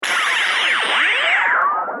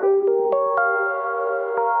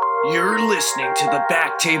listening to the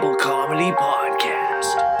Back Table Comedy Podcast.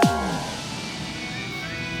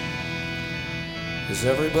 Is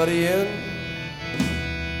everybody in?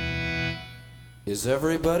 Is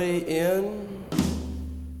everybody in?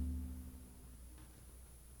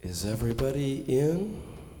 Is everybody in?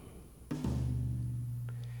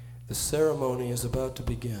 The ceremony is about to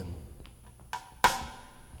begin.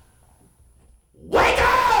 Wake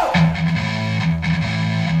up!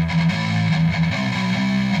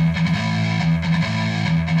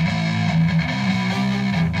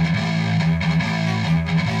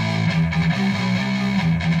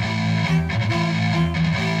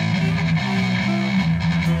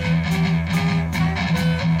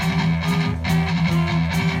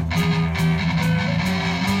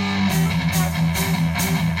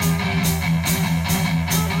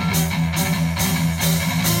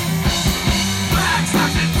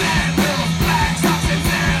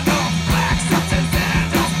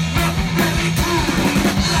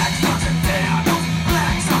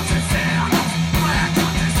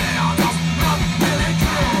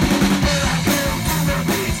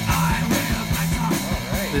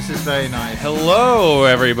 Very nice. Hello,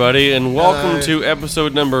 everybody, and welcome to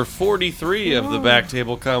episode number 43 of the Back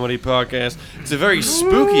Table Comedy Podcast. It's a very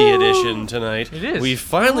spooky edition tonight. It is. We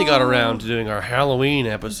finally got around to doing our Halloween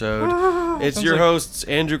episode. It's your hosts,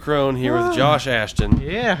 Andrew Crone, here with Josh Ashton.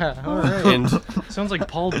 Yeah, all right. And sounds like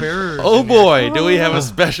Paul Bearer. oh boy, do we have a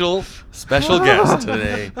special guest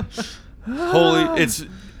today.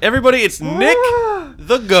 It's Nick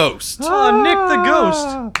the Ghost. Oh, Nick the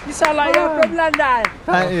Ghost. You sound like you're from London.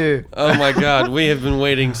 Thank you. Oh my God, we have been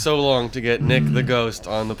waiting so long to get Nick the Ghost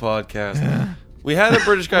on the podcast. We had a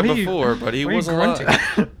British guy before, but he wasn't grunting.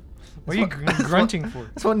 alive. What are you grunting for?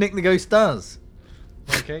 That's what Nick the Ghost does.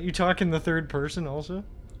 Okay, you talk in the third person also?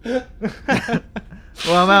 Well,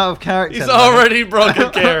 I'm out of character. He's already broken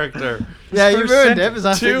character. Yeah, you ruined it.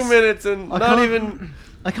 Because 2 minutes and not even...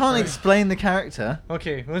 I can't explain the character.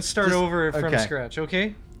 Okay, let's start over from scratch,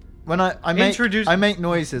 okay? When I make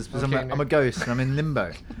noises because I'm a ghost and I'm in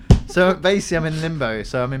limbo. So basically I'm in limbo,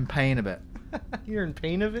 so I'm in pain a bit. You're in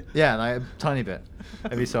pain of it? Yeah, like a tiny bit.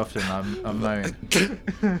 Every so often I'm moaning.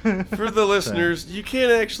 For the listeners, you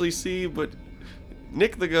can't actually see, but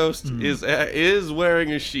Nick the Ghost is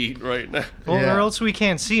wearing a sheet right now. Well, Yeah. or else we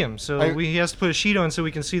can't see him, so he has to put a sheet on so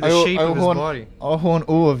we can see the shape of his body. I'll horn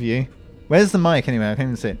all of you. Where's the mic anyway? I can't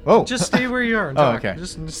even see it. Oh! Just stay where you are and talk. okay.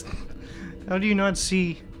 Just, how do you not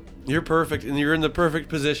see? You're perfect, and you're in the perfect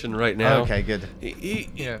position right now. Okay, good.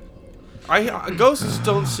 Yeah. Ghosts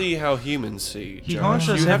don't see how humans see. He Josh. haunts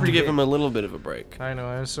us You have every to give day. him a little bit of a break. I know,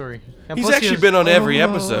 I'm sorry. And He's plus actually been on every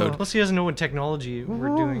episode. Plus he doesn't know what technology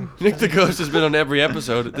we're doing. Nick the Ghost has been on every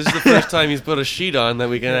episode. This is the first time he's put a sheet on that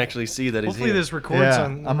we can actually see that he's Hopefully here. this records Yeah,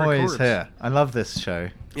 on I'm records. always here. I love this show.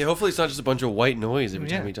 Yeah, hopefully it's not just a bunch of white noise every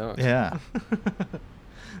time he talks. Yeah.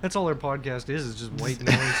 That's all our podcast is just white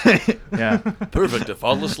noise. Yeah. Perfect to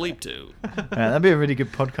fall asleep to. Yeah, that'd be a really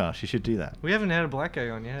good podcast. You should do that. We haven't had a black guy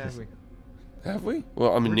on yet, have we? Have we?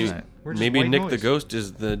 Well, I mean, we're just maybe white Nick noise. the Ghost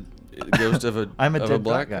is the ghost of a I'm a of dead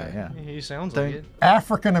black black guy. Yeah. He sounds Don't- like it.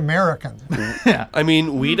 African American. Yeah. I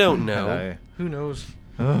mean, we don't know. Hello. Who knows?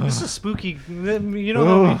 Ugh. This is spooky. You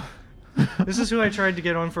know how this is who I tried to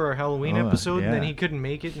get on for our Halloween Oh, episode, and then yeah. he couldn't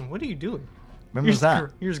make it. And what are you doing? When was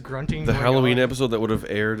that? You're just grunting. The going Halloween on. episode that would have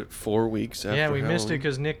aired 4 weeks after Yeah, we missed it Halloween.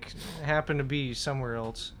 because Nick happened to be somewhere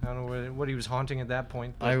else. I don't know what he was haunting at that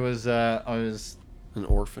point. but- I was An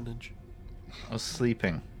orphanage.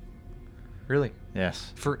 sleeping. Really?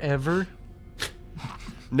 Yes. Forever?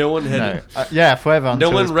 No one had. No. Yeah, forever. No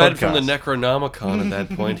Until one this read from the podcast. Necronomicon at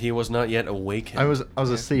that point. He was not yet awakened. I was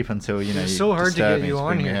asleep until you know. was you so hard to disturbed get me you on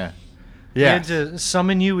bring me here. Yeah. We had to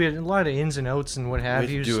summon you. We had a lot of ins and outs and what We have had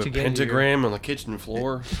you to do a to get pentagram on the kitchen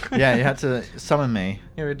floor. Yeah, you had to summon me,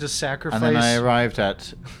 You had to sacrifice. and then I arrived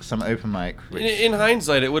at some open mic. Which, In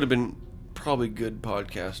hindsight, it would have been probably good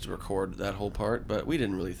podcast to record that whole part, but we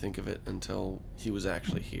didn't really think of it until he was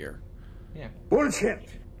actually here. Yeah. Bullshit.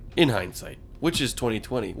 In hindsight, which is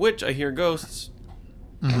 2020, which I hear ghosts.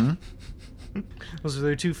 Mhm. Those are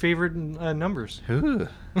their two favorite numbers. Ooh.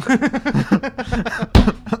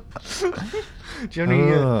 Do you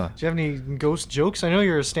have any ghost jokes? I know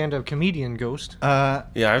you're a stand-up comedian, Ghost.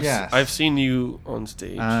 Yeah, I've seen you on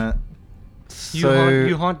stage.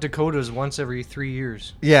 You haunt Dakotas once every 3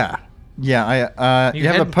 years. Yeah. Yeah, you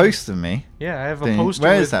have a hadn't- post of me. Yeah, I have a Thing. poster.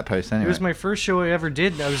 Where is with- that post anyway? It was my first show I ever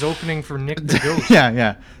did. I was opening for Nick the Ghost.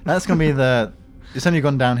 yeah. That's gonna be the. It's only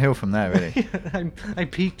gone downhill from there, really. I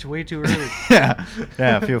peaked way too early.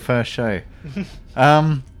 yeah, for your first show.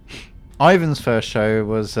 Ivan's first show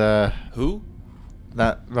was Who?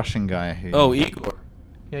 that Russian guy who. Oh, Igor.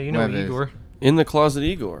 Yeah, you know Wherever it is. Igor. In the closet,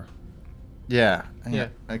 Igor. Yeah. Yeah.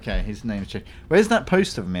 Okay, his name's changed. Where's that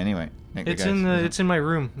poster of me anyway? Nick the It's Ghost? it's in my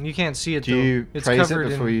room. You can't see it Do though. you It's praise it covered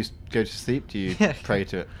before in... you go to sleep? Do you Yeah. pray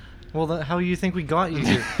to it? Well, how do you think we got you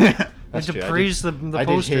here? That's to true. praise the I did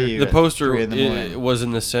poster. hear you The at poster 3 in the morning. was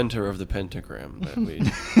in the center of the pentagram that we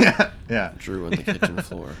Yeah. drew on the kitchen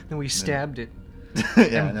floor. And we stabbed it.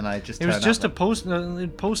 Yeah, and then I just It was turned just a up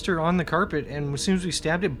poster on the carpet, and as soon as we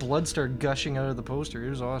stabbed it, blood started gushing out of the poster. It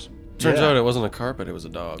was awesome. Turns Yeah. out it wasn't a carpet; it was a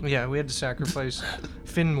dog. Yeah, we had to sacrifice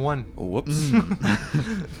Finn 1. Whoops!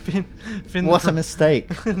 Finn What a the, mistake.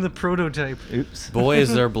 the prototype. Oops. Boy,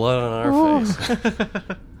 is there blood on our face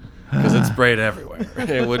because it sprayed everywhere.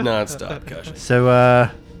 It would not stop gushing. So,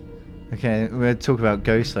 okay, we're going to talk about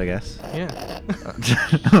ghosts, I guess. Yeah.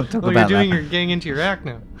 Talk Oh, you're getting into your act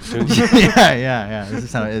now. yeah. This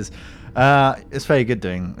is how it is. It's very good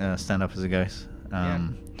doing stand-up as a ghost.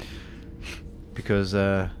 Because,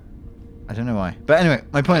 I don't know why. But anyway,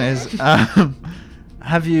 my point is,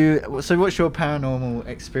 have you... So what's your paranormal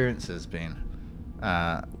experiences been?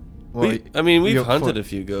 We've hunted a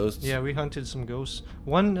few ghosts. Yeah, we hunted some ghosts.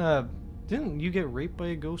 One, didn't you get raped by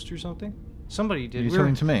a ghost or something? Somebody did. Are you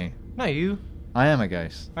talking to me? Not you. I am a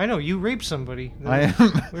ghost. I know, you raped somebody. I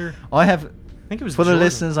am... I have... I think it was For the Jordan.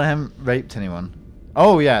 listeners, I haven't raped anyone.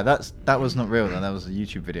 Oh yeah, that was not real though. That was a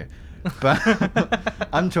YouTube video. But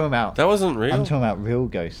I'm talking about... That wasn't real. I'm talking about real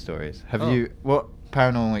ghost stories. Have Oh. you... What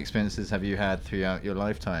paranormal experiences have you had throughout your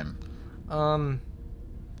lifetime?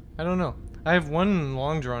 I don't know. I have one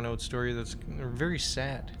long drawn out story that's very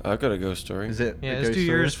sad. I've got a ghost story. Is it? Yeah, a let's ghost do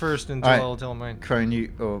story? yours first until Alright. I'll tell mine. Crone, you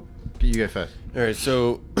go first. All right,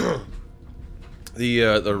 so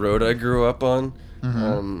the road I grew up on,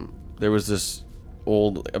 there was this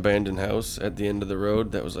old abandoned house at the end of the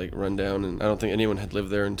road that was like run down, and I don't think anyone had lived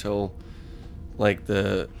there until like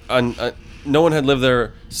no one had lived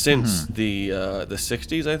there since the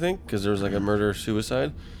 60s, I think, because there was like a murder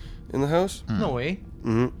suicide in the house. No way.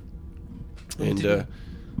 Mm-hmm. And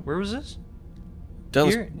Where was this? down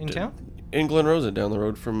Here in town? in Glen Rosa, down the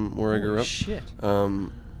road from where I grew up. Shit.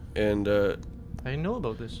 And I didn't know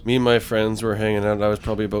about this. me and my friends were hanging out. I was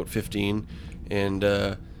probably about 15, and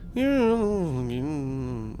you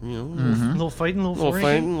know, Little fighting, little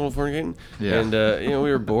fornicating? little fornicating. Yeah. And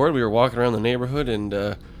we were bored. We were walking around the neighborhood, and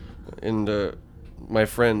my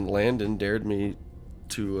friend Landon dared me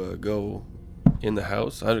to go in the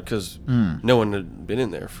house because no one had been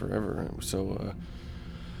in there forever. So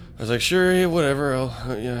I was like, sure, yeah, whatever.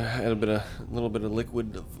 I had a little bit of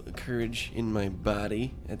liquid of courage in my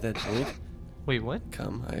body at that point. Wait, what?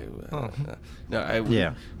 I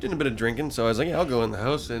Yeah. did a bit of drinking, so I was like, yeah, I'll go in the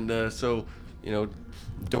house, and so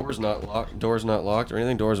doors not locked or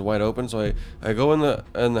anything, doors wide open. So I go in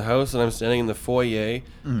the house, and I'm standing in the foyer,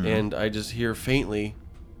 and I just hear faintly,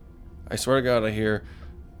 I swear to God, I hear,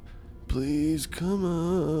 please come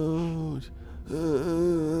out.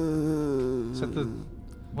 Is that the...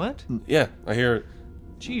 What? Yeah, I hear,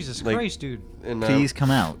 Jesus like, Christ, dude. and Please come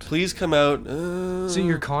out. please come out. Is it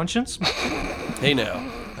your conscience? Hey now.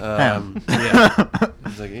 Ham. Yeah.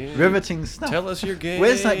 He's like, hey, Riveting stuff. tell us you're gay.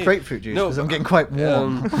 Where's that grapefruit juice? No, Because I'm getting quite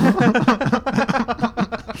warm.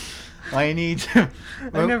 I need to...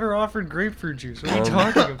 I never offered grapefruit juice. What are you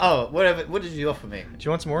talking about? Oh, whatever. What did you offer me? Do you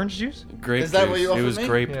want some orange juice? grape Is that juice. what you It offered was me?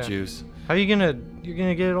 grape Yeah. juice. How are you gonna... You're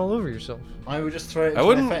gonna get it all over yourself. I would just throw it I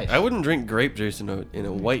into my face. wouldn't drink grape juice in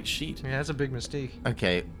a white sheet. Yeah, that's a big mistake.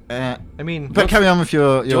 Okay. I mean... But carry on with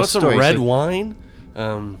your Do you want story. some red so, wine?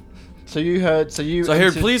 so you heard... So you So I heard,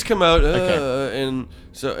 entered- please come out. Okay. And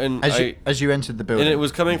so and As you entered the building. and it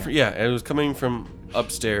was coming from it was coming from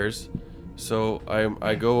upstairs. So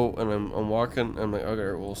I go and I'm walking. I'm like,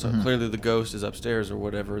 okay, well, so clearly the ghost is upstairs or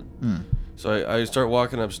whatever. So I start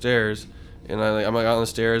walking upstairs, and I'm like on the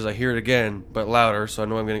stairs. I hear it again, but louder. So I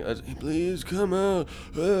know I'm getting. Please come out.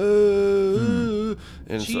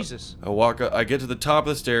 And Jesus. So I walk up. I get to the top of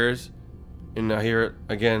the stairs, and I hear it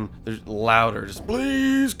again. There's louder. Just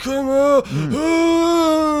please come out.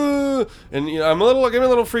 And I'm getting a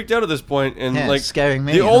little freaked out at this point, and Yeah, like it's scaring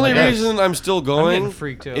me. The I'm only like, reason I'm still going getting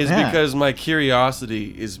freaked out. is Yeah. because my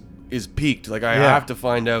curiosity is piqued. Like I Yeah. have to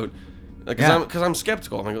find out, like, Yeah. because I'm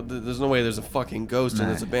skeptical. I'm like, there's no way there's a fucking ghost in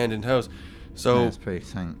No. this abandoned house. Yeah, So it's pretty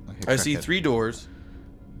like a I see crackhead. 3 doors,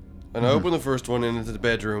 and I open the first one and into the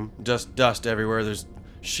bedroom. Just dust everywhere. There's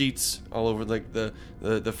sheets all over like the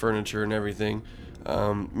furniture and everything.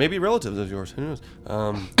 Maybe relatives of yours. Who knows?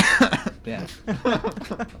 Yeah.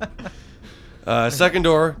 Second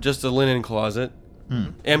door, just a linen closet,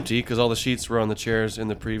 empty because all the sheets were on the chairs in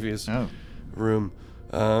the previous Oh. room.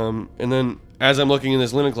 And then as I'm looking in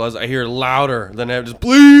this linen closet, I hear louder than ever. Just,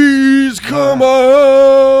 please come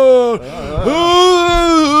out.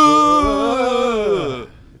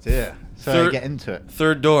 Yeah. So get into it.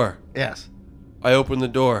 Third door. Yes. I open the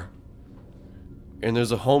door, and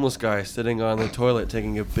there's a homeless guy sitting on the toilet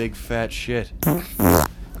taking a big fat shit.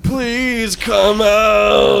 Please come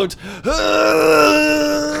out.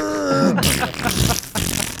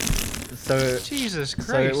 So Jesus Christ.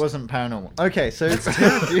 So it wasn't paranormal. Okay, so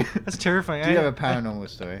that's terrifying. Do you have a paranormal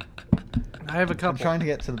story? I have a couple. I'm trying to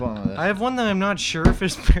get to the bottom of this. I have one that I'm not sure if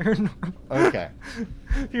it's paranormal. Okay.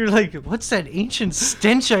 You're like, what's that ancient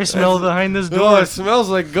stench I smell behind this door? Oh, it smells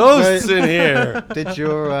like ghosts in here. Did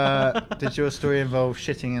your story involve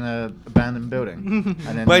shitting in an abandoned building?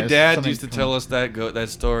 And then my dad used to tell us that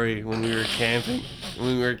story when we were camping,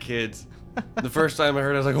 when we were kids. The first time I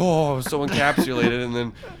heard it, I was like, oh, I was so encapsulated. And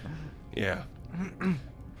then, yeah.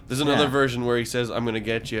 There's another version where he says, I'm going to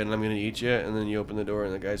get you and I'm going to eat you. And then you open the door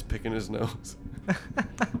and the guy's picking his nose.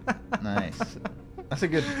 Nice. That's a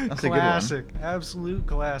good one. Classic. Absolute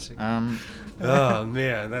classic. Oh,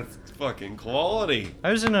 man, that's fucking quality.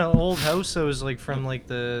 I was in an old house that was like from like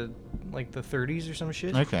the 30s or some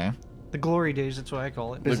shit. Okay. The glory days, that's what I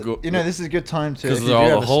call it. This is a good time to... Because there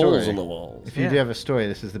are all the holes in the walls. If you do have a story,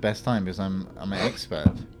 this is the best time because I'm an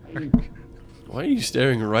expert. Why are you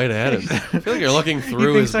staring right at him? I feel like you're looking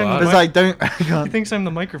through his body. Because I can't. He thinks I'm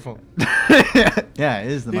the microphone. Yeah, it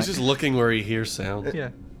is the microphone. He's just looking where he hears sound.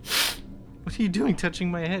 Yeah. What are you doing touching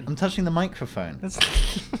my head? I'm touching the microphone. That's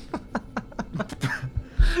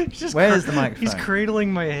Where is the microphone? He's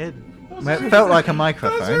cradling my head. It felt like a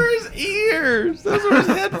microphone. Those are his ears. Those are his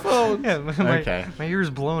headphones. Yeah, my ear's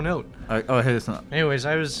blown out. Oh, it's not. Anyways,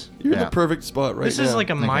 You're in the perfect spot right now. This is like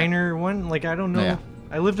a minor one. Like, I don't know. Yeah.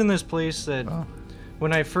 I lived in this place that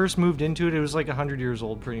when I first moved into it, it was like 100 years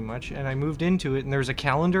old pretty much. And I moved into it, and there was a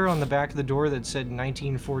calendar on the back of the door that said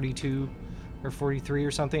 1942 or 43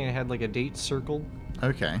 or something. And it had like a date circled.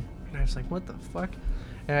 Okay. And I was like, what the fuck?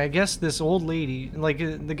 And I guess this old lady, like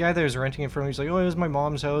the guy that I was renting it from, he's like, oh, it was my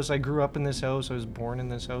mom's house. I grew up in this house. I was born in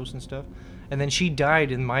this house and stuff. And then she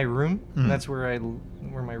died in my room. And that's where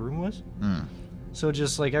my room was. So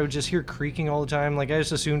just like I would just hear creaking all the time. Like I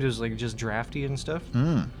just assumed it was like just drafty and stuff.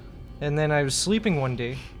 And then I was sleeping one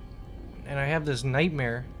day, and I have this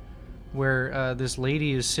nightmare where this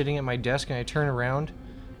lady is sitting at my desk, and I turn around,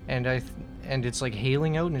 and it's like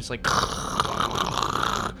hailing out, and it's like,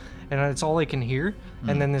 and it's all I can hear.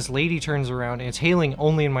 And then this lady turns around, and it's hailing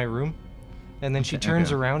only in my room. And then she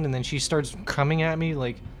turns around, and then she starts coming at me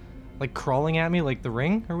like crawling at me like The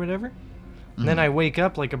Ring or whatever. And then I wake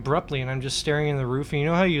up like abruptly, and I'm just staring in the roof. And you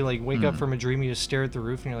know how you like wake up from a dream, you just stare at the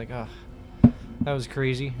roof, and you're like, oh, that was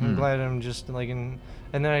crazy. I'm glad I'm just like in.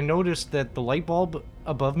 And then I noticed that the light bulb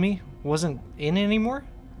above me wasn't in anymore.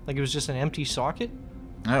 Like it was just an empty socket.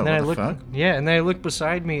 Oh, and then what the fuck? Yeah, and then I looked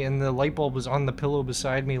beside me, and the light bulb was on the pillow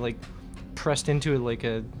beside me, like pressed into it like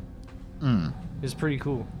a. It was pretty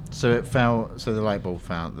cool. So it fell. So the light bulb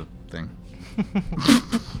fell out the thing.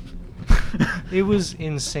 It was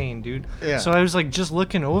insane, dude. Yeah. So I was like just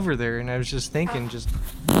looking over there, and I was just thinking, just.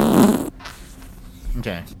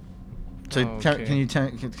 Okay. So Okay. can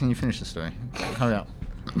you finish the story? Hurry up.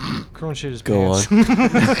 Crone shit his Go pants. on.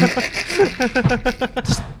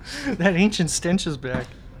 That ancient stench is back.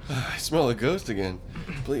 I smell a ghost again.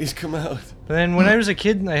 Please come out. But then when I was a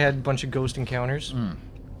kid, I had a bunch of ghost encounters.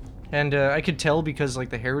 And I could tell because like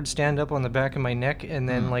the hair would stand up on the back of my neck, and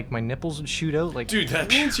then like my nipples would shoot out. Like, Dude, that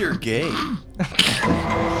means you're gay.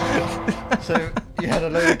 So you had a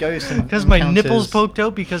load of ghosts because my nipples poked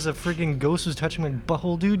out because a friggin' ghost was touching my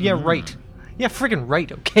butthole, dude. Yeah, right. Yeah, friggin' right.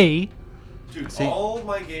 Okay. Dude, all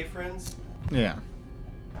my gay friends. Yeah.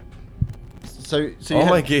 So all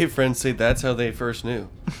my gay friends say that's how they first knew.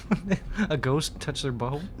 A ghost touched their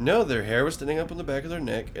butthole No, their hair was standing up on the back of their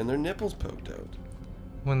neck, and their nipples poked out.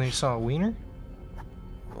 when they saw a wiener.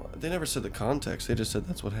 Well, they never said the context. They just said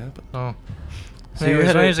that's what happened. Oh. So Anyways, you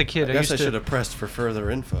had when I a- was a kid, I guess I should have pressed for further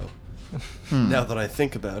info. Now that I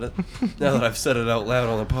think about it, now that I've said it out loud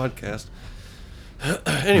on the podcast.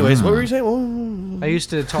 Anyways, what were you saying? I used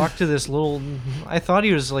to talk to this little. I thought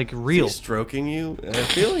he was like real. He's stroking you. I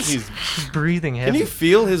feel like he's. He's breathing heavy. Can you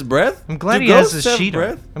feel his breath? I'm glad Do he has ghosts the have sheet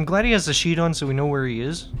breath? on. I'm glad he has the sheet on so we know where he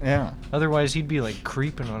is. Yeah. Otherwise, he'd be like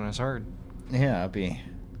creeping on us hard. Yeah, I'd be.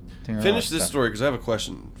 doing a lot Finish of this stuff. story because I have a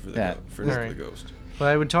question for the Yeah. for Alright. the ghost. But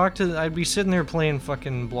I would talk to. I'd be sitting there playing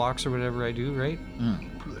fucking blocks or whatever I do, right?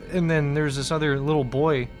 And then there's this other little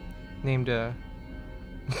boy named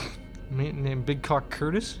named Big Cock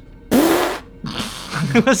Curtis.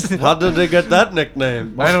 How did they get that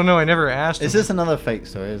nickname? I don't know. I never asked. Is him. this another fake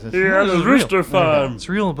story? Is this? He has a rooster farm. It's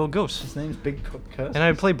real about ghosts. His name's Big Cock Curtis. And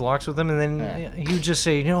I'd play blocks with him, and then Yeah. he would just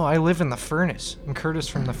say, I live in the furnace. I'm Curtis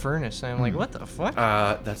from the furnace. And I'm like, what the fuck?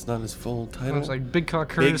 That's not his full I title. was like, Big Cock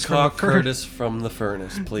Big Curtis from Cock the furnace. Curtis from the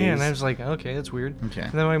furnace, please. Yeah, and I was like, okay, that's weird. Okay.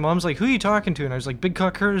 And then my mom's like, who are you talking to? And I was like, Big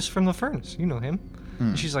Cock Curtis from the furnace. You know him.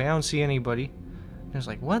 And she's like, I don't see anybody. And I was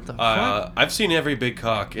like, what the fuck? I've seen every big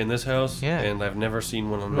cock in this house, Yeah. and I've never seen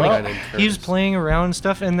one on the Like, guy named Curtis. he was playing around and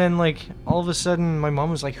stuff, and then like all of a sudden my mom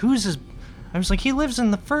was like, who's this? I was like, he lives in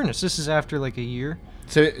the furnace. This is after like a year.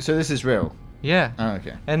 So this is real. Yeah. Oh,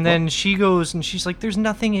 okay. And then she goes and she's like, there's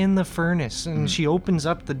nothing in the furnace. And she opens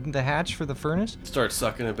up the hatch for the furnace. Start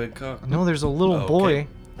sucking a big cock. No, there's a little Oh, boy okay.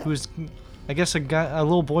 who's, I guess a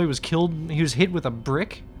little boy was killed. He was hit with a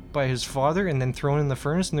brick by his father and then thrown in the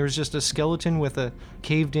furnace. And there was just a skeleton with a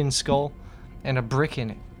caved in skull and a brick in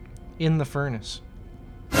it in the furnace.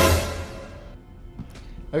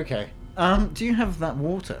 Okay. Do you have that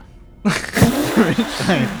water?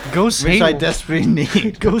 Ghosts Which hate I desperately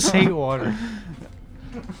need. Ghosts hate water.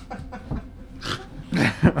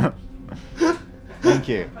 Thank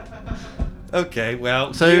you. Okay,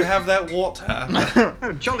 well, So- do you have that water?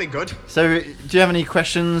 Jolly good. So, do you have any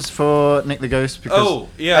questions for Nick the Ghost? Because, Oh,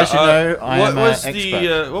 yeah. as you know, I what am was an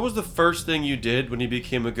expert. what was the first thing you did when you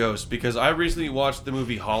became a ghost? Because I recently watched the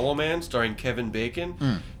movie Hollow Man, starring Kevin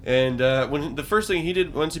Bacon, and when the first thing he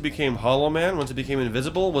did once he became Hollow Man, once he became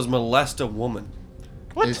invisible, was molest a woman.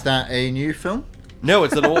 Is that a new film? No,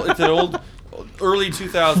 it's an old early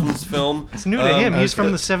 2000s film. It's new to him. He's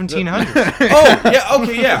from the 1700s. Oh,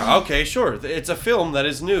 yeah, okay, sure. It's a film that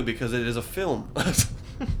is new because it is a film.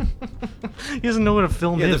 He doesn't know what a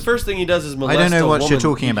film Yeah, is. the first thing he does is molest don't know a what woman. you're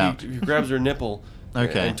talking He- about. He grabs her nipple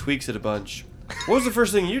Okay. and tweaks it a bunch. What was the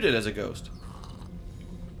first thing you did as a ghost?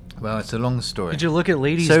 Well, it's a long story. Did you look at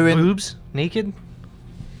ladies' So in- boobs naked?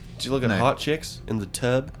 Did you look at No. hot chicks in the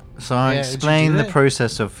tub? So I Yeah, did you explain do the that?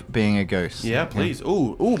 process of being a ghost. Yeah, okay? please.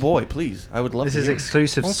 Ooh, boy, please. I would love This to is hear.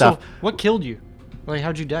 exclusive Also, stuff. what killed you? Like,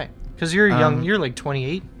 how'd you die? Because you're young. You're like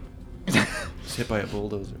 28. Just hit by a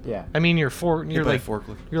bulldozer. Yeah. I mean, you're Hit by like a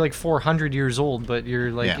forklift. you're like 400 years old, but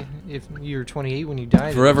you're like Yeah. if you're 28 when you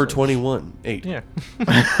died. Forever it was 21. 8. like-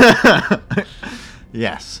 Yeah.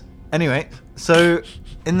 Yes. Anyway, so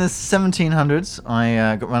in the 1700s,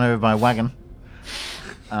 I got run over by a wagon.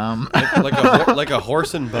 Like a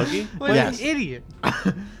horse and buggy? What Yes. an idiot.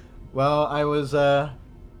 Well, I was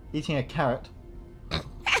eating a carrot.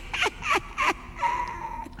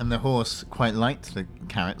 And the horse quite liked the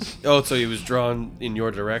carrots. Oh, so he was drawn in your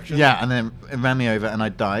direction? Yeah, and then it ran me over and I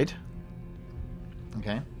died.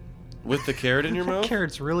 Okay. With the carrot in your That mouth?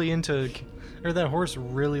 carrot's really into, or that horse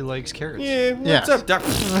really likes carrots. Yeah, what's Yes. up, doc?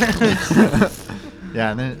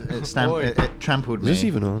 Yeah, and then Boy. it trampled me. Is this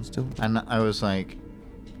even on still? And I was like,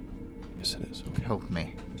 Yes, it is. Okay. help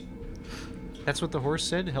me. That's what the horse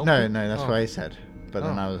said. Help No, you? no, that's Oh. what I said. But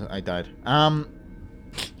then Oh. I died.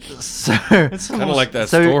 So That's the Kind of most- like that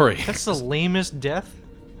So- story. That's the lamest death.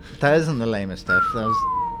 that isn't the lamest death.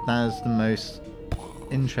 That is the most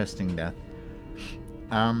interesting death.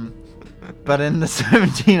 But in the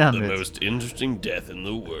 1700s. The most interesting death in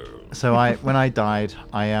the world. So when I died,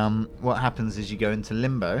 what happens is you go into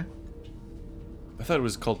limbo. I thought it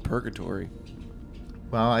was called purgatory.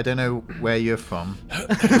 Well, I don't know where you're from.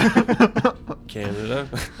 Canada.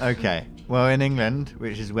 Okay. Well, in England,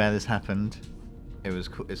 which is where this happened,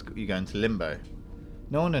 you go into limbo.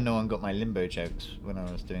 No one got my limbo jokes when I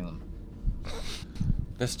was doing them.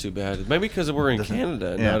 That's too bad. Maybe because we're in Doesn't-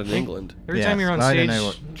 Canada, yeah. not in England. Every Yes, time you're on well, I stage, don't know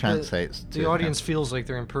what translates the to audience that. feels like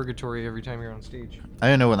they're in purgatory every time you're on stage. I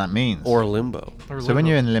don't know what that means. Or limbo. Or So when limbo.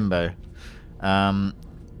 you're in limbo,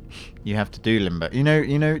 you have to do limbo. Do you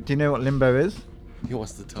know what limbo is? He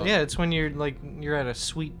wants to talk. Yeah, it's when you're at a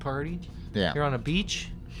sweet party. Yeah. You're on a beach,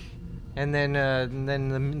 and then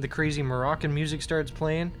the crazy Moroccan music starts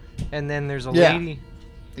playing, and then there's a Yeah. lady.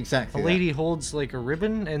 Exactly. A that. lady holds like a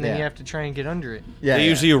ribbon, and then Yeah. you have to try and get under it. Yeah. They yeah.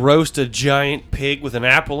 usually roast a giant pig with an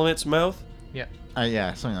apple in its mouth, Yeah.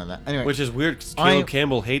 Yeah, something like that. Anyway, which is weird because I- Caleb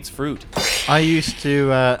Campbell hates fruit. I used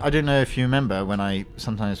to. I don't know if you remember when I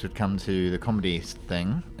sometimes would come to the comedy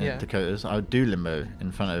thing in Yeah. Dakotas. I would do limbo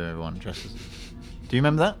in front of everyone dressed as. Do you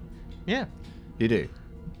remember that? Yeah. You do.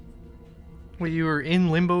 When you were in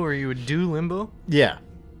limbo, or you would do limbo. Yeah.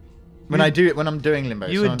 When I'm doing limbo.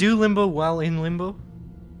 You so would I'm- do limbo while in limbo.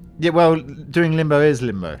 Yeah, well, doing limbo is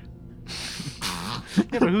limbo.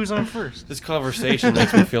 Yeah, but who's on first? This conversation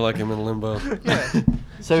makes me feel like I'm in limbo. Yeah.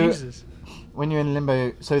 So Jesus. when you're in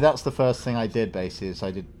limbo, so that's the first thing I did basically. Is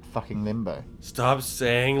I did fucking limbo. Stop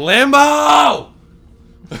saying limbo!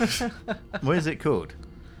 What is it called?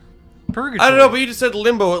 Purgatory. I don't know, but you just said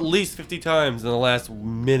limbo at least 50 times in the last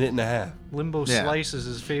minute and a half. Limbo Yeah. Slice is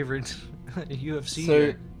his favorite UFC.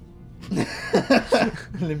 So guy.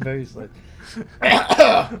 Limbo Slice.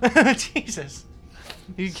 Jesus.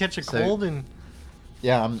 You can catch a cold and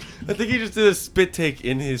Yeah, I think he just did a spit take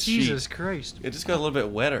in his Jesus sheet. Christ. It just got a little bit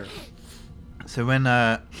wetter. so when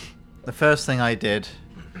the first thing I did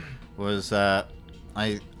was I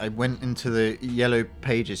went into the yellow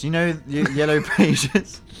pages. You know the yellow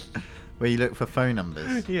pages where you look for phone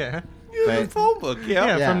numbers. Yeah. You have a Right. phone book,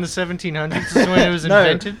 Yeah, Yeah. from the 1700s is when it was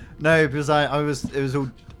invented. No, because I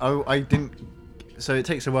didn't. So it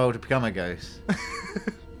takes a while to become a ghost.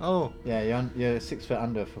 Oh. Yeah, you're 6 foot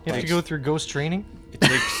under for. You have to go through ghost training? It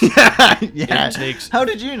takes. yeah. It takes- How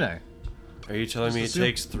did you know? Are you telling me it assume-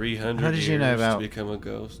 takes 300 How did you know years about- to become a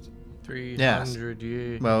ghost? 300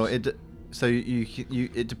 years. Well, so you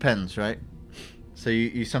it depends, right? So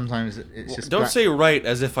you sometimes it's just Don't say right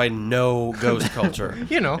as if I know ghost culture.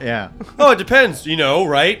 You know. yeah. Oh, it depends, you know,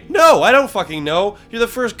 right? No, I don't fucking know. You're the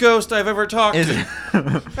first ghost I've ever talked Is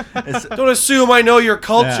to. it's, Don't assume I know your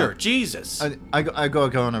culture. Yeah. Jesus. I gotta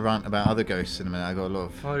go on a rant about other ghosts in a minute. I got a lot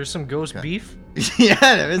of. Oh, there's some ghost Okay. beef. Yeah,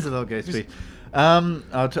 there is a lot of ghost beef. I'll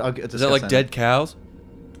Is that like dead cows?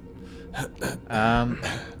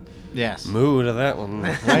 Yes. Moo to that one.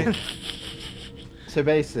 Right. So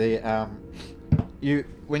basically,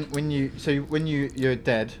 when you're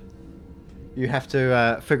dead, you have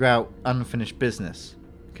to figure out unfinished business.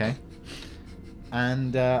 Okay.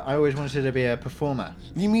 And I always wanted to be a performer.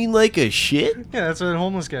 You mean like a shit? Yeah, that's what a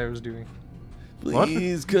homeless guy was doing. What?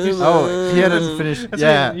 Please come Oh, he had on. unfinished. That's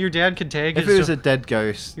Yeah. what your dad could tag If his it was a dead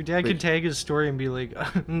ghost. your dad could tag his story and be like,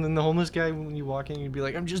 and then the homeless guy, when you walk in, you'd be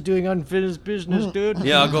like, I'm just doing unfinished business, dude.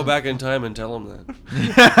 Yeah, I'll go back in time and tell him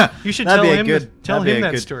that. You should That'd tell be a him good- tell that'd be him a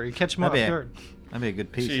that good- story. Catch him off that'd be a- guard. That'd be a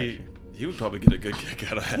good piece. See, Actually. he would probably get a good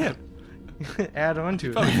kick out of that. Yeah. Add on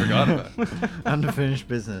to Probably it. forgot about it. Unfinished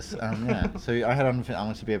business. Yeah. So I had I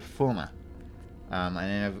wanted to be a performer.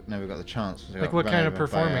 I never got the chance. I Like got what run kind of over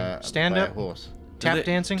by performing? a- Stand by a up? horse. Tap Did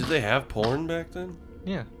they- dancing? Did they have porn back then?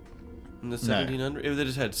 Yeah. In the 1700s? They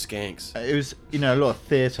just had skanks. It was a lot of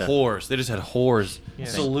theatre. Whores. They just had whores. Yeah.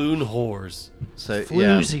 Saloon whores. So yeah,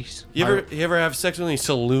 Floozies. You ever have sex with any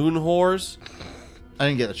saloon whores? I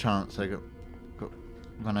didn't get the chance. I got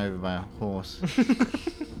run over by a horse.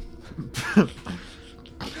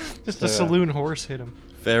 Just So, a saloon horse hit him.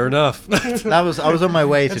 Fair enough. I was on my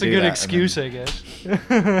way to That's a do good that, excuse, I guess. and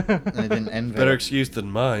it didn't end. Better Very excuse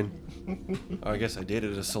than mine. I guess I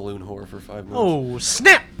dated a saloon whore for 5 months. Oh,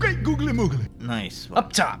 snap! nice.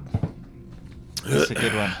 Up top. That's a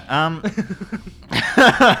good one.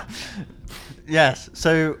 Yes.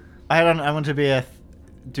 So I want to be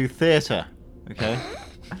do theatre. Okay.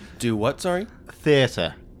 Do what, sorry?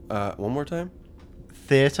 Theatre. One more time?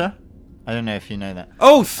 Theatre. I don't know if you know that.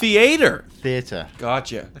 Oh, theater! Theatre.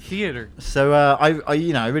 Gotcha. A theater. So I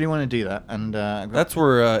really want to do that, and That's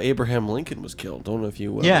where Abraham Lincoln was killed. Don't know if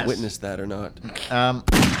you Yes. witnessed that or not.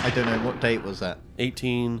 I don't know what date was that.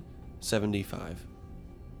 1875.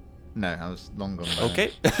 No, I was long gone. By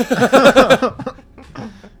Okay. then.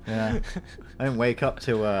 Yeah. I didn't wake up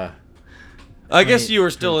till. I guess you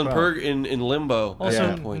were still in 25. in limbo Also,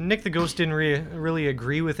 at that point. Nick the Ghost didn't really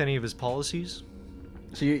agree with any of his policies.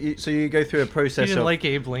 So you go through a He process didn't of. like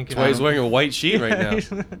Abe Lincoln. That's why he's wearing a white sheet right now.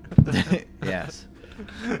 Yes.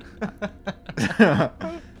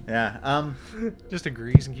 Yeah. Just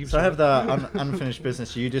agrees and keeps. So I have going. the unfinished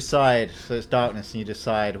business. You decide. So it's darkness, and you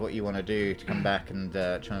decide what you want to do to come back and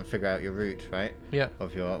try and figure out your route, right? Yeah.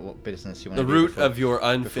 Of what business you want The to do. root of your before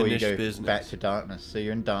you unfinished go business. back to darkness. So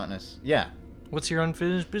you're in darkness. Yeah. What's your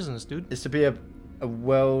unfinished business, dude? It's to be a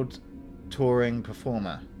world touring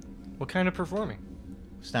performer. What kind of performing?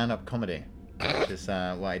 Stand-up comedy. Which is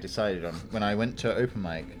what I decided on when I went to open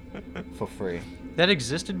mic for free. That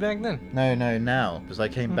existed back then. No, now because I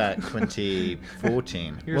came back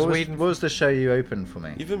 2014. You're just What waiting was the show you opened for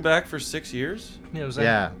me? You've been back for 6 years? Yeah, it was that.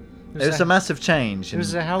 Yeah, was it was a- a massive change. It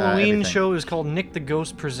was in, a Halloween everything. show. It was called Nick the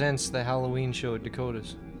Ghost Presents the Halloween Show at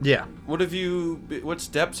Dakota's. Yeah. What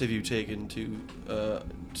steps have you taken to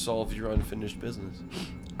solve your unfinished business?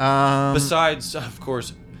 Besides, of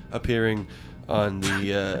course, appearing on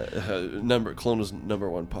the Kelowna's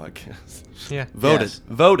 #1 podcast. Yeah. Voted. Yes.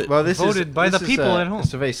 Voted. Well, this Voted is by the this is, people at home.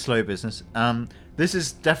 It's a very slow business. This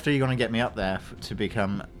is definitely going to get me up there to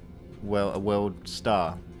become, a world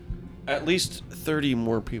star. At least 30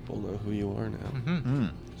 more people know who you are now. Mm-hmm.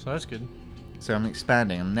 So that's good. So I'm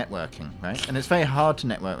expanding. I'm networking, right? And it's very hard to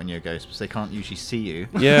network when you're a ghost because they can't usually see you.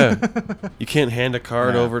 Yeah. You can't hand a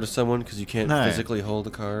card No. over to someone because you can't No. physically hold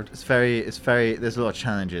a card. It's very. There's a lot of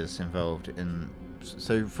challenges involved in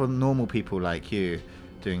So for normal people like you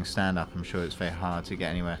doing stand up, I'm sure it's very hard to get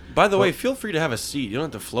anywhere. By the way, feel free to have a seat. You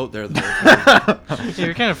don't have to float there. The whole time. Yeah,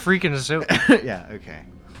 you're kind of freaking us out. Yeah. Okay.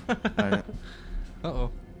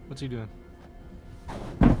 Uh-oh. What's he doing?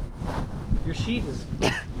 Your sheet is...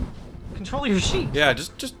 Control your sheet. Yeah,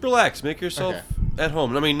 just relax. Make yourself Okay. at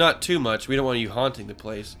home. I mean, not too much. We don't want you haunting the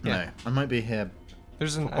place. Yeah. No, I might be here.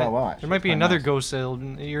 There's an. quite a while, there might be actually. Quite another nice. ghost that'll...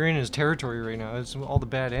 You're in his territory right now. It's all the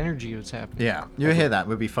bad energy that's happening. Yeah, you'll hear that.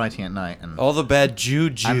 We'll be fighting at night, and All the bad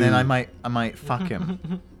juju. and then I might fuck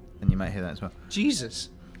him, and you might hear that as well. Jesus.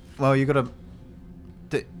 Well, you gotta.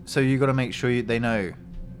 So you gotta make sure they know.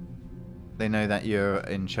 They know that you're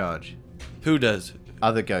in charge. Who does?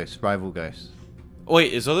 Other ghosts, rival ghosts.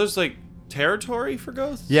 Wait, so there's like territory for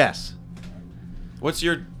ghosts? Yes. What's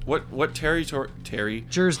your what territory? Terry.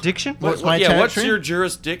 Jurisdiction? What's my What's territory? your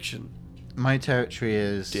jurisdiction? My territory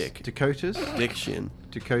is Dick. Dakota's. Diction.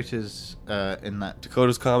 Dakota's in that.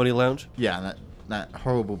 Dakota's Comedy Lounge. Yeah, that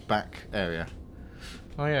horrible back area.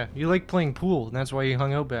 Oh, yeah. You like playing pool, and that's why you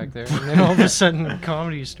hung out back there. And then all of a sudden,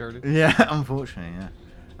 comedy started. Yeah, unfortunately,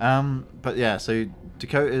 yeah. But yeah, so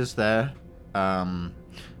Dakota's there, and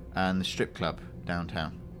the strip club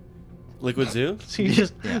downtown. Liquid Zoo. So you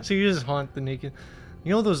just, Yeah. so you just haunt the naked...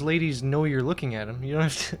 You know those ladies know you're looking at them. You don't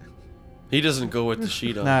have to... He doesn't go with the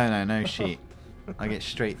sheet on. No sheet. I get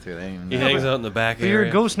straight through. They don't even He know. hangs out in the back But you're area.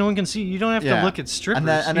 a ghost, no one can see. You don't have to Yeah. look at strippers. And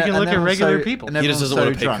then- and you then- can look and at then regular also- people. and He just everyone's doesn't so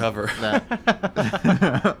want to pay drunk cover.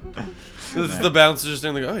 that- This is the bouncer just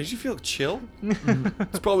standing like, oh, did you feel chill?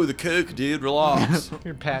 It's probably the coke, dude. Relax.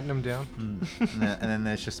 You're patting them down. and then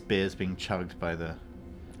there's just beers being chugged by the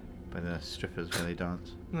strippers where they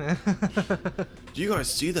dance. Do you guys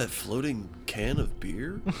see that floating can of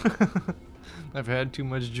beer? I've had too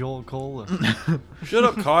much Joel Cola. Shut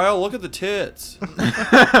up, Kyle. Look at the tits.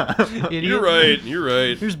 Idiot. You're right. You're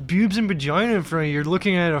right. There's boobs and vagina in front of you. You're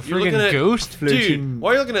looking at a You're looking friggin' at- ghost? Dude,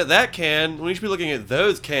 why are you looking at that can when you should be looking at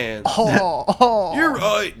those cans? Oh, You're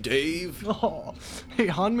right, Dave. oh. Hey,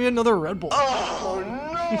 hand me another Red Bull.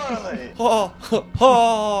 Ha,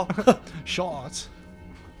 ha. Shots.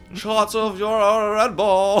 Shots of your Red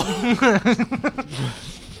Bull.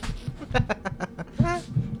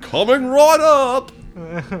 Coming right up.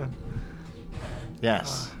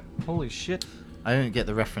 Yes. Holy shit. I don't get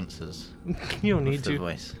the references. You don't with need the to.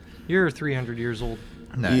 voice. You're 300 years old.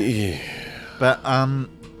 No. Yeah. But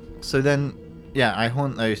so then, yeah, I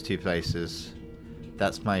haunt those two places.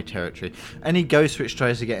 That's my territory. Any ghost which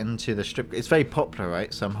tries to get into the strip, it's very popular,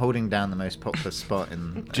 right? So I'm holding down the most popular spot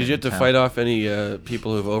in. Did you have to town. fight off any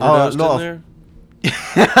people who've overdosed lot in of-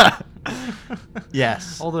 there?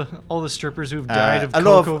 Yes. All the strippers who've died of a coke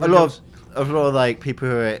lot of overdose. a lot of like people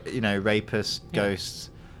who are rapists, ghosts,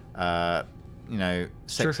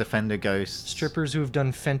 sex offender ghosts, Strippers who've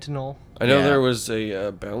done fentanyl. I know Yeah. there was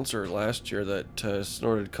a bouncer last year that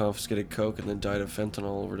snorted confiscated coke and then died of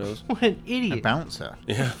fentanyl overdose. What an a idiot. bouncer.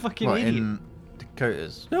 Yeah. Fucking What, idiot. in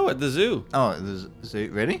Dakotas? No, at the zoo Oh, there's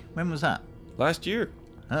really? When was that? last year.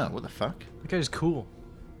 Oh, what the fuck? That guy's cool.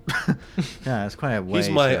 Yeah, it's quite a way. He's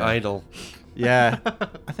my to- idol. Yeah,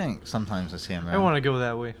 I think sometimes I see him around. I want to go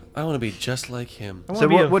that way. I want to be just like him. I So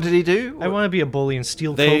wanna be what did he do? I want to be a bully and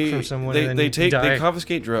steal They coke from someone they and they then take die. they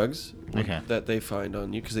confiscate drugs Okay. that they find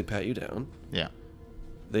on you because they pat you down. Yeah.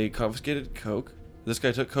 They confiscated coke. This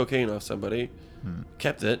guy took cocaine off somebody, Hmm.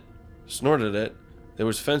 kept it, snorted it. There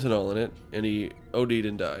was fentanyl in it, and he OD'd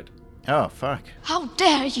and died. Oh fuck. How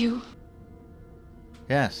dare you!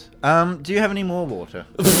 Yes. Do you have any more water?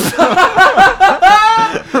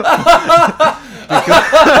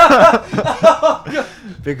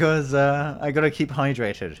 because I gotta keep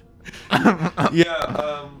hydrated.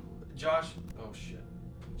 Yeah, Josh. Oh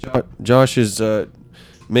shit. Josh is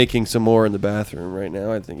making some more in the bathroom right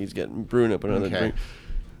now. I think he's getting brewing up another Okay. drink.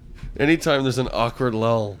 Anytime there's an awkward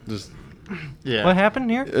lull, just Yeah. What happened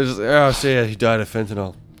here? it's, oh, say yeah, he died of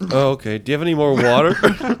fentanyl. Oh, okay. Do you have any more water?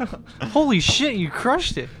 Holy shit, you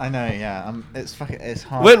crushed it. I know. Yeah. It's fucking. It's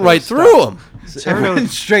hard. Went right through him. It hard out. went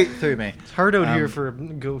straight through me. It's hard out here Um, for a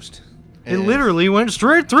ghost. it It is. literally went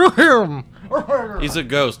straight through him. He's a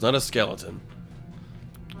ghost, not a skeleton.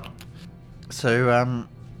 So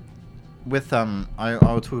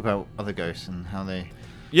I'll talk about other ghosts and how they.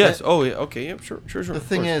 Yes. Oh, yeah. Okay. Yep. Sure. The of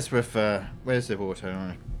thing course. is with where's the water? I don't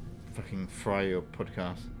want to fucking fry your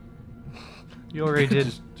podcast. You already did.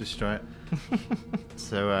 Just destroy it.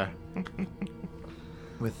 So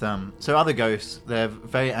with so other ghosts, they're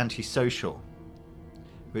very antisocial,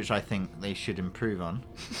 which I think they should improve on.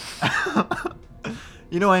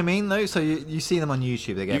 You know what I mean, though. So you see them on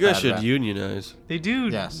YouTube. They get You guys bad should rap. unionize. They do.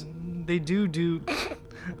 Yes. They do.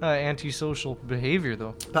 antisocial behavior,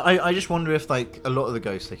 though. But I just wonder if like a lot of the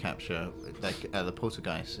ghosts they capture, like the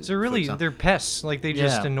poltergeists. So really, they're pests. Like they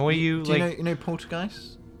just annoy you. Do Like you know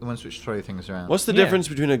poltergeists? The ones which throw things around. What's the Yeah. difference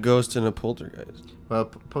between a ghost and a poltergeist? Well,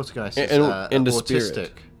 poltergeist is And the autistic.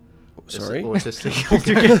 spirit. Sorry? Autistic.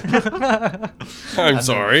 I'm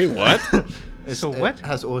sorry, what? So what? It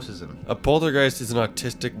has autism. A poltergeist is an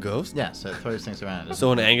autistic ghost? Yeah, so it throws things around. So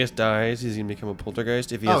when Angus dies, he's going to become a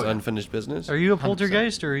poltergeist if he has Oh, yeah. unfinished business? Are you a 100%.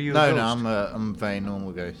 poltergeist or are you a No, ghost? no, I'm a very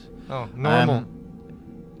normal ghost. Oh, normal.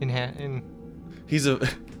 Um, He's a...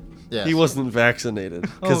 Yeah. He wasn't vaccinated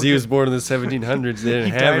because Oh, he okay. was born in the 1700s. They didn't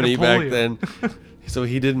He have died of any back polio. then. So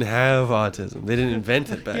he didn't have autism. They didn't invent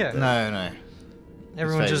it back Yeah. then. No.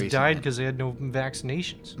 Everyone very just died recently. because they had no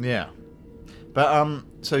vaccinations. Yeah. But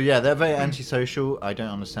so yeah, they're very antisocial. I don't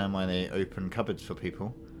understand why they open cupboards for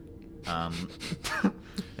people.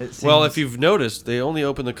 It Well, seems- if you've noticed, they only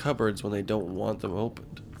open the cupboards when they don't want them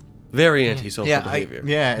opened. Very antisocial behavior.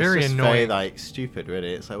 it's Very just annoying. very like stupid,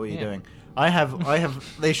 really. It's like, what are you doing? I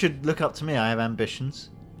have. They should look up to me. I have ambitions.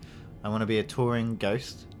 I want to be a touring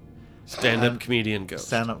ghost. Stand-up comedian ghost.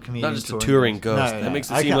 Stand-up comedian. Not just a touring ghost. No, that makes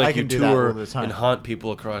it I seem can- I like you can do that tour all the time. and haunt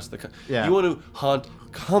people across the... Yeah. You want to haunt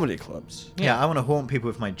comedy clubs. Yeah, I want to haunt people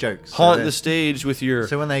with my jokes. so Haunt that- the stage with your,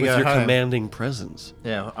 So when they with go your home- commanding presence.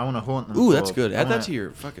 Yeah, I want to haunt them. Ooh, for- that's good. I Add that wanna- to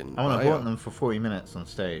your fucking I want to bio. haunt them for 40 minutes on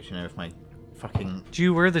stage. You know, with my fucking. Do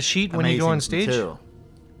you wear the sheet when you go amazing on stage? material.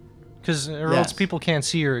 Because or Yes. else people can't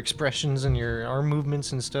see your expressions and your arm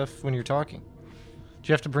movements and stuff when you're talking. Do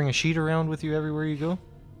you have to bring a sheet around with you everywhere you go?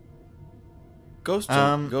 Ghosts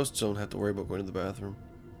don't have to worry about going to the bathroom.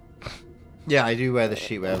 Yeah, I do wear the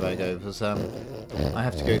sheet wherever I go because I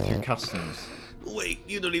have to go through customs. Wait,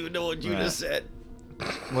 you don't even know what you Right. just said.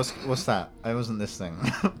 What's that? I wasn't listening.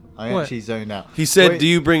 I What? actually zoned out. He said, Wait, "Do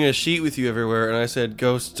you bring a sheet with you everywhere?" And I said,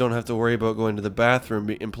 "Ghosts don't have to worry about going to the bathroom,"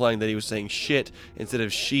 implying that he was saying shit instead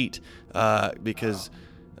of sheet, because.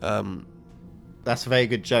 That's a very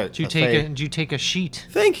good joke. Do you That's take very- a Do you take a sheet?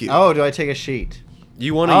 Thank you. Oh, do I take a sheet?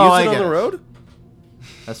 You want to Oh, I use it on get the it. road?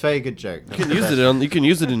 That's a very good joke. You can use it on. You can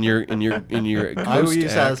use it in your I will ghost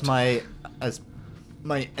use that act. as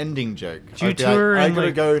my ending joke. Do you I'd be like, tour I and, gotta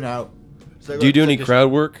like- go now. So I Do you gotta do any take a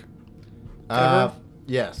crowd work? ever?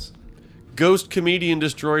 Yes. Ghost comedian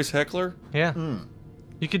destroys heckler. Yeah. Hmm.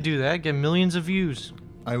 You could do that. Get millions of views.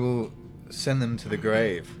 I will send them to the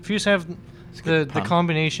grave. If you just have a the good pun.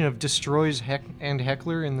 combination of destroys and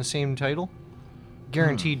heckler in the same title,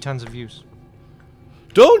 guaranteed tons of views.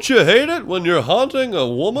 Don't you hate it when you're haunting a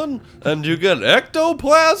woman and you get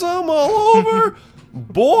ectoplasm all over?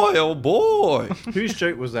 Boy, oh boy. Whose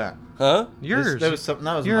joke was that? Huh? Yours. There was something.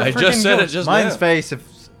 That was You're a mine. I just freaking said it ghost. just Mine's now. very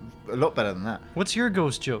a lot better than that. What's your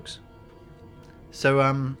ghost jokes? So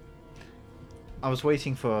I was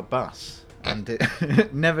waiting for a bus and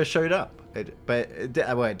it never showed up. It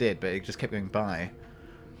did, but it just kept going by.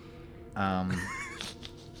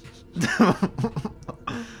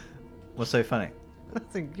 What's so funny?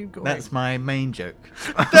 Keep going. That's my main joke.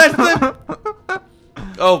 That's the.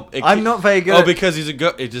 Oh, I'm not very good. Oh, at- because he's a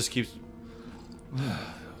ghost. It just keeps.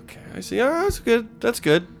 Okay, I see. Oh, that's good. That's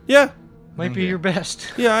good. Yeah, Might Thank be you. your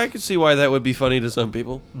best. yeah. I can see why that would be funny to some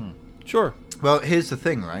people. Hmm. Sure. Well, here's the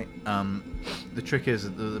thing, right? The trick is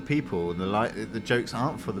that the people, the jokes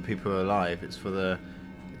aren't for the people who are alive. It's for the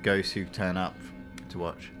ghosts who turn up to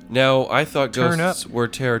watch. Now, I thought Turn ghosts up. were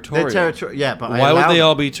territorial. They're territorial. Yeah, but Why would they allow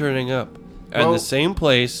all be turning up at Well- the same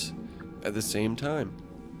place at the same time?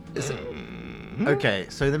 Okay,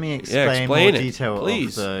 so let me explain, explain more it, detail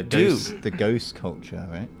please, of do. the ghost culture,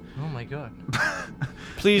 right? Oh my god.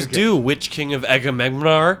 Please do, Witch King of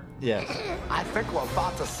Agamemnon. Yes. I think we're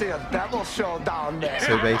about to see a devil show down there.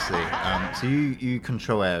 So basically, so you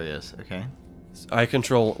control areas, okay? I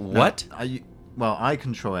control what? I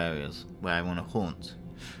control areas where I want to haunt,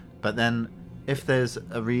 but then if there's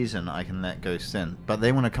a reason, I can let ghosts in. But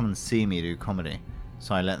they want to come and see me do comedy,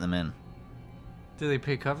 so I let them in. Do they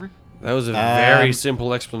pay cover? That was a very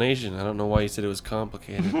simple explanation. I don't know why you said it was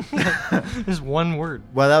complicated. Just one word.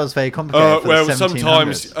 Well, that was very complicated. For the 1700s.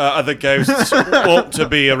 sometimes other ghosts want to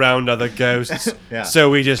be around other ghosts, Yeah. so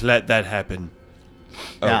we just let that happen.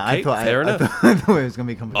 Yeah, Okay, I thought fair I enough. thought it was gonna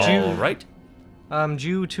be complicated. All right. Do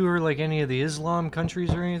you tour like any of the Islam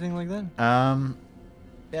countries or anything like that?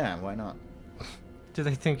 Yeah, why not? Do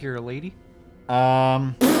they think you're a lady?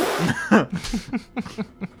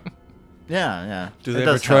 Yeah. Do It they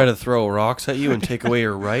ever does try help. to throw rocks at you and take away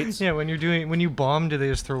your rights? Yeah, when you bomb, do they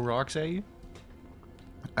just throw rocks at you?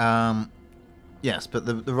 Yes, but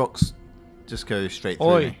the rocks just go straight through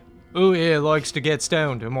Oi. me. Oh yeah, likes to get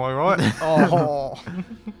stoned, am I right? Oh.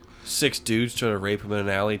 6 dudes try to rape him in an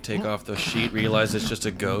alley, take off the sheet, realize it's just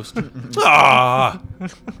a ghost. Ah!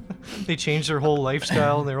 They changed their whole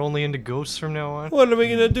lifestyle. They're only into ghosts from now on. What are we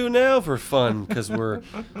gonna do now for fun? Because we're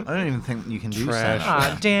I don't even think you can do Trash. stand-up.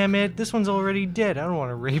 Ah, damn it. This one's already dead. I don't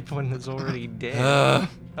want to rape one that's already dead.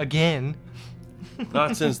 Again.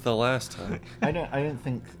 not since the last time. I don't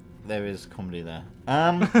think there is comedy there.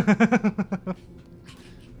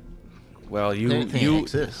 Well, I don't think it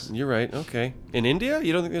exists. you're right. Okay, in India,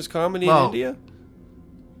 you don't think there's comedy Well, in India?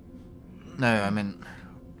 No, I mean,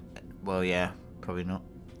 well, yeah, probably not.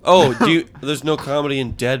 Oh, there's no comedy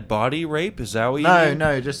in dead body rape? Is that what you mean?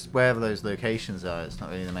 No, just wherever those locations are. It's not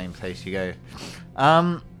really the main place you go.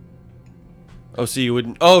 So you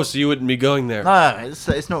wouldn't be going there. No,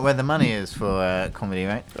 it's not where the money is for comedy,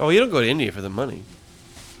 right? Oh, you don't go to India for the money.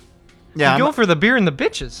 Yeah, You go for the beer and the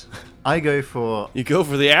bitches. I go for. You go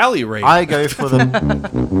for the alley rape. I go for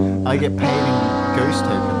the. I get paid in ghost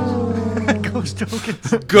tokens. Ghost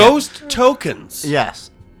tokens. Ghost tokens. Yes.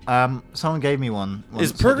 Someone gave me one. Is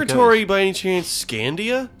once at the Purgatory Ghost. by any chance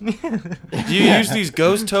Scandia? Do you use these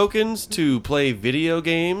ghost tokens to play video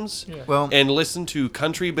games Well, and listen to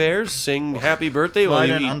country bears sing happy birthday well, while I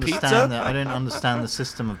you don't eat understand pizza? that. I don't understand the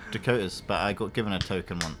system of Dakotas, but I got given a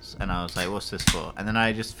token once, and I was like, "What's this for?" And then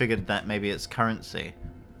I just figured that maybe it's currency.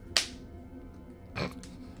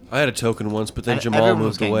 I had a token once, but then And Jamal everyone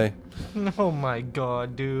was moved away. Oh my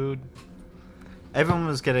god, dude. Everyone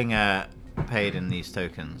was getting paid in these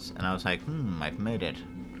tokens, and I was like, I've made it.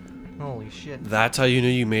 Holy shit. That's how you knew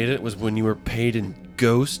you made it, was when you were paid in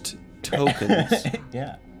ghost tokens.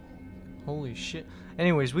 Yeah. Holy shit.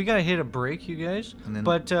 Anyways, we gotta hit a break, you guys. And then-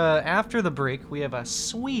 But after the break, we have a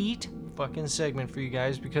sweet fucking segment for you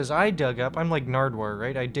guys because I'm like Nardwar,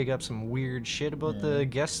 right? I dig up some weird shit about the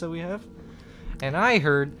guests that we have. And I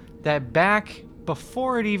heard that back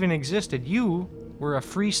before it even existed, you were a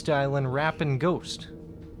freestyling rapping ghost.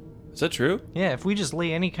 Is that true? Yeah, if we just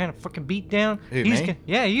lay any kind of fucking beat down, Who, he's me?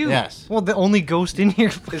 yeah, you. Yes. Well, the only ghost in here,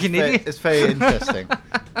 fucking idiot. It's very interesting.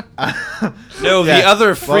 No, Yeah, the other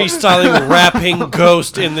well- freestyling rapping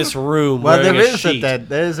ghost in this room Well, wearing there a is sheet.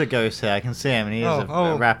 there is a ghost here. I can see him, and he is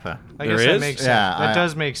a rapper. I There guess that is? makes sense. Yeah, that I-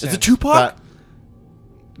 does make sense. Is it Tupac? But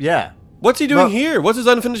yeah, What's he doing Well- here? What's his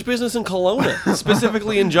unfinished business in Kelowna?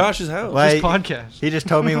 Specifically in Josh's house? Well, This he- podcast. he just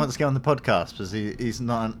told me he wants to get on the podcast because he's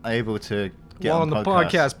not able to get Well, on the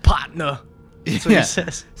podcast, partner. That's what Yeah. he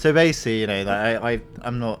says. So basically, like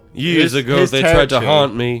I'm not. Years his- ago, his they tried to territory-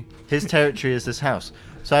 haunt me. His territory is this house.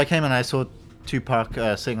 So I came and I saw Tupac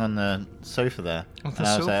sitting on the sofa there, On the and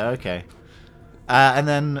I was sofa? like, okay. And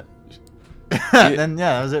then,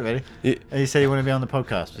 that was it really. Y- And he said he wanted to be on the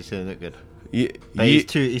podcast. He said it looked good. But Ye-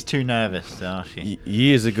 he's too nervous to ask you.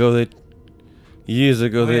 years ago, they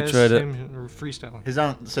tried to. Freestyle. His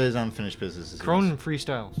unfinished business. Is Cronin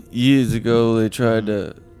freestyles. Years ago, they tried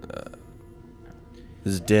to.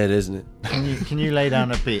 This is dead, isn't it? Can you lay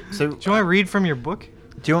down a beat? So Do you want to read from your book?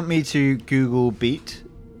 do you want me to Google beat?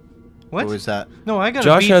 What? Or was that? No, I got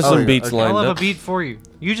Josh a beat. has some yeah, beats okay. lined I'll have up. a beat for you.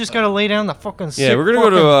 You just gotta lay down the fucking. Yeah, sick we're gonna go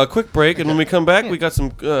to fucking a quick break, and when we come back, we got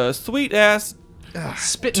some sweet ass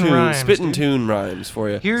spitting rhymes. spitting dude. tune rhymes for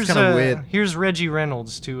you. Here's kinda weird. Here's Reggie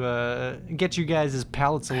Reynolds to get you guys'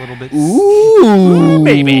 palates a little bit. Ooh,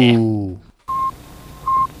 baby.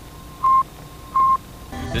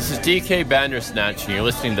 This is DK Bandersnatch, and you're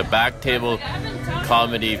listening to Backtable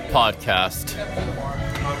Comedy Podcast.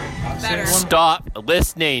 Stop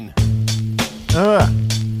listening.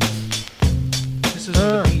 This is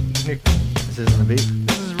the beat, Nick. This isn't the beat.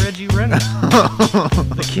 This is Reggie Reynolds,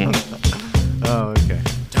 the king. Oh, okay.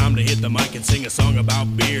 Time to hit the mic and sing a song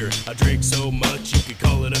about beer. I drink so much you could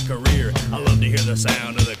call it a career. I love to hear the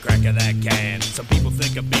sound of the crack of that can. Some people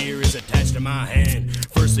think a beer is attached to my hand.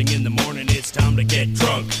 First thing in the morning, it's time to get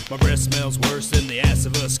drunk. My breath smells worse than the ass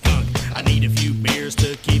of a skunk. I need a few beers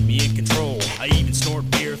to keep me in control. I even snort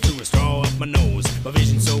beer through a straw up my nose. My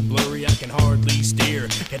vision's so blurry I can hardly steer.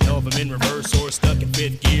 Can't tell if I'm in reverse or stuck in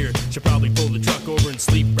fifth gear. Should probably pull the truck over and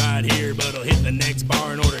sleep right here. But I'll hit the next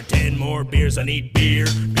bar and order 10 more beers. I need beer,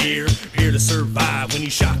 beer, beer to survive. When you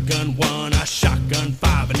shotgun one, I shotgun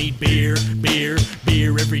five. I need beer, beer,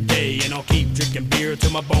 beer every day. And I'll keep drinking beer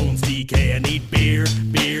till my bones decay. I need beer,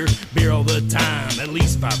 beer, beer all the time. At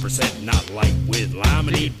least 5%, not light with lime.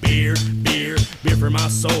 I need beer, beer, beer for my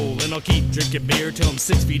soul. And I'll keep drinking beer till I'm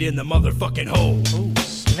 6 feet in the motherfucking hole. Oh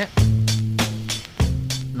snap!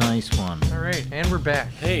 Nice one. All right, and we're back.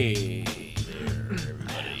 Hey there,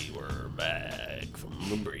 everybody. We're back from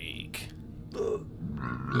the break.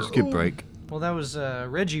 It was a good break. Well, that was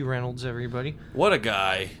Reggie Reynolds, everybody. What a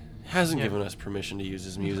guy. Hasn't given us permission to use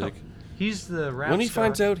his music. He's the rap When he star.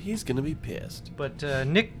 finds out, he's gonna be pissed. But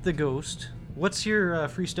Nick the Ghost, what's your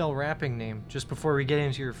freestyle rapping name? Just before we get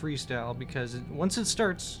into your freestyle, because once it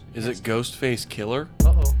starts... Is it Ghostface Killer?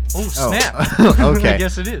 Uh-oh. Oh, snap. Okay. I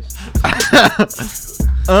guess it is.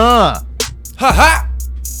 Ha ha!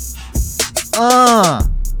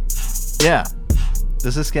 Yeah.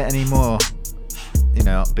 Does this get any more,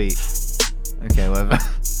 upbeat? Okay, whatever.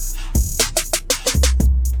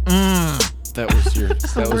 That was your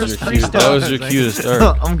worst cue. freestyle. That was your cue to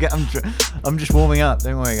start. I'm just warming up.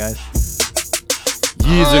 Don't worry, guys.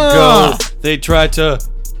 Years ago, they tried to.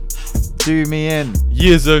 Do me in.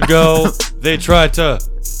 Years ago, they tried to.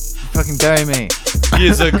 Fucking bury me.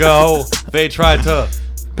 Years ago, they tried to.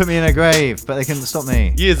 Put me in a grave, but they couldn't stop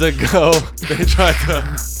me. Years ago, they tried to.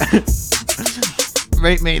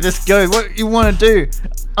 Rape me. Let's go. What you want to do?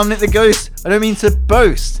 I'm Nick the Ghost. I don't mean to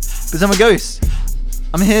boast, because I'm a ghost.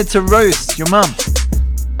 I'm here to roast your mum.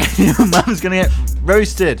 Your mum's gonna get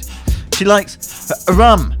roasted. She likes a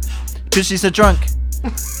rum, because she's a drunk.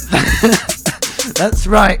 That's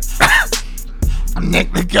right. I'm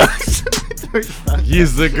Nick the Ghost.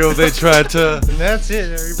 Years ago, they tried to. And that's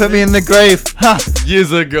it, everybody. Put me in the grave. Ha!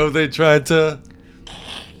 Years ago, they tried to.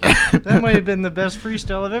 That might have been the best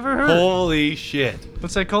freestyle I've ever heard. Holy shit.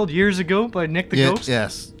 What's that called? Years Ago by Nick the Ghost?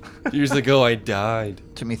 Yes. Years ago, I died.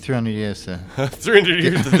 Took me 300 years to. 300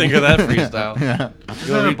 years to think of that freestyle. Yeah. Is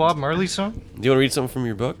that a Bob Marley song? Do you want to read something from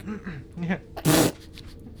your book? Yeah.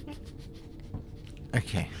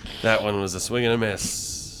 Okay. That one was a swing and a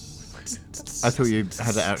miss. I thought you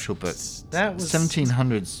had the actual book. That was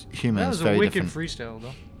 1700s humor That is was a very wicked different. freestyle,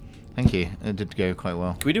 though. Thank you. It did go quite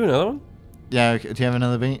well. Can we do another one? Yeah. Okay. Do you have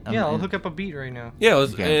another beat? Yeah, I'll hook up a beat right now. Yeah,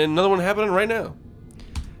 let's, Okay. another one happening right now.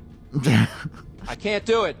 I can't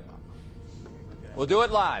do it. We'll do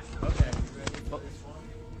it live. Okay.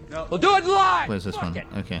 We'll do it live. Where's this Fuck one? it.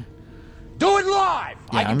 Okay. Do it live.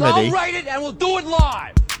 Yeah, I'm I'll ready. write it and we'll do it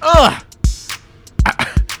live. Ugh!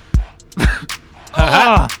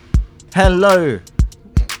 Hello.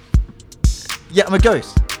 Yeah, I'm a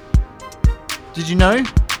ghost. Did you know?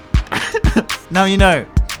 Now you know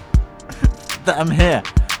that I'm here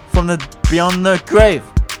from the beyond the grave.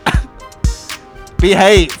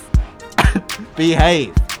 Behave.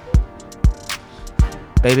 Behave.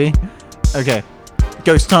 Baby. Okay.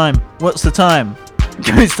 Ghost time. What's the time?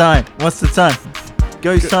 Ghost time. What's the time?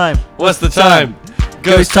 Ghost time. What's the time?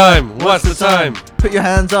 Ghost time. What's the time? Put your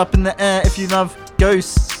hands up in the air if you love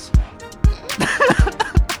ghosts.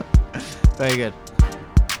 Very good.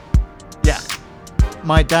 Yeah.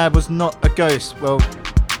 My dad was not a ghost. Well,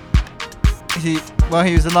 he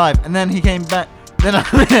was alive, and then he came back. Then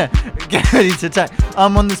I'm here. Get ready to attack.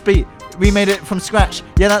 I'm on this beat. We made it from scratch.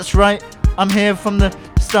 Yeah, that's right. I'm here from the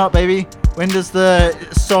start, baby. When does the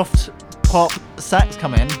soft pop sax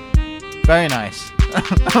come in? Very nice.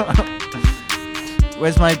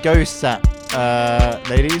 Where's my ghost at,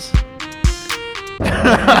 ladies?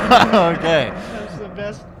 Okay. That's the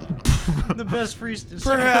best. The best freestyle.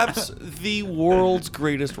 Perhaps the world's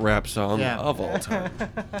greatest rap song Yeah. of all time.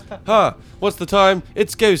 Huh, what's the time?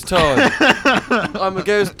 It's ghost time. I'm a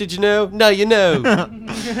ghost, did you know? Now you know.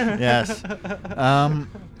 Yes.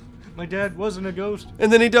 My dad wasn't a ghost.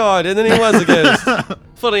 And then he died, and then he was a ghost.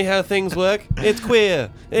 Funny how things work. It's queer.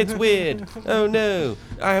 It's weird. Oh no,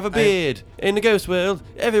 I have a beard. In the ghost world,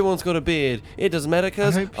 everyone's got a beard. It doesn't matter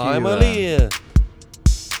because I hope you, I'm a Lear.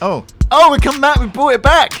 Oh, we come back. We brought it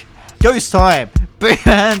back. Ghost time. Put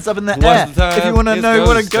your hands up in the air. What's the time? If you want to It's know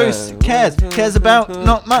what a ghost ghost time. cares about,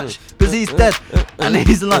 not much, because he's dead and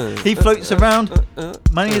he's alive. He floats around,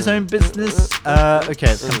 minding his own business. Okay,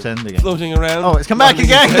 it's come to end again. Floating around. Oh, it's come back minding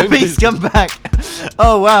again. his The own beat's come back.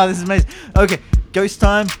 Oh wow, this is amazing. Okay, ghost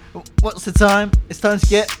time. What's the time? It's time to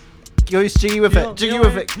get ghost jiggy with it. Jiggy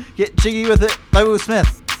with it. Get jiggy with it. Like Will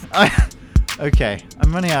Smith. Okay,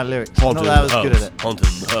 I'm running out of lyrics. Not that I was good at it. Haunted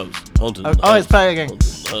house. Haunted house. Oh, it's back again.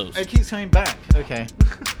 Haunted house. It keeps coming back. Okay.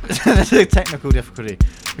 That's a technical difficulty.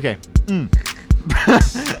 Okay.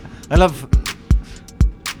 I love.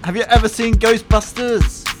 Have you ever seen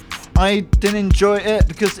Ghostbusters? I didn't enjoy it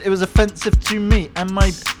because it was offensive to me and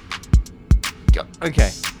my.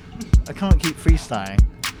 Okay. I can't keep freestyling.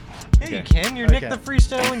 Yeah, you can. You're Nick Okay. the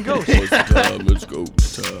freestyling ghost. What's the time? It's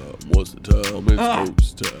ghost time. What's the time? It's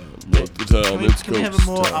ghost time. What's the time? It's Can we have a ghost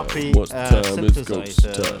more time. upbeat, What's the time? It's ghost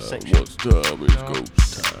synthesizer time. section? What's the time? It's No.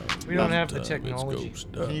 ghost time. We don't have the What's time? It's technology.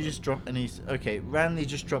 ghost Can you time. just drop any? Okay, randomly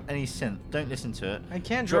just drop any synth. Don't listen to it. I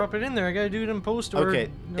can't drop it in there. I gotta do it in post or Okay,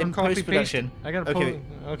 in copy post-production. paste. I gotta Okay.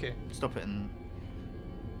 Okay. Stop it and.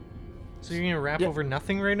 So you're gonna rap Yeah. over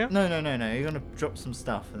nothing right now? No. You're gonna drop some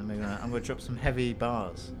stuff, and then I'm gonna drop some heavy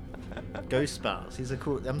bars. Ghost bars. These are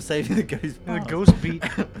cool. I'm saving the ghost bars. The ghost beat.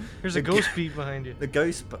 There's a ghost beat behind you. The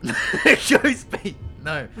ghost ghost beat.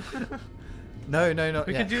 No. No, not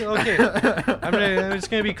We yet. could do okay. It's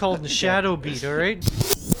gonna be called the shadow beat. All right.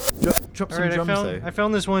 Drop All some right. drums though. I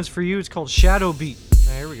found this one's for you. It's called shadow beat.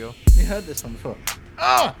 Here we go. You heard this one before.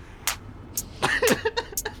 Ah!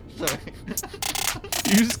 Sorry.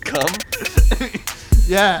 You just come.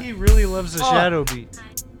 Yeah. He really loves the shadow beat.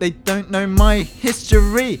 They don't know my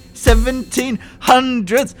history.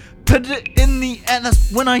 1700s. Put it in the end.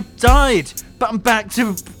 That's when I died. But I'm back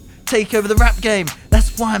to take over the rap game.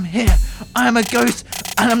 That's why I'm here. I'm a ghost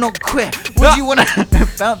and I'm not queer. What do you want to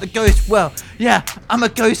about the ghost? Well, yeah, I'm a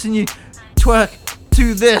ghost and you twerk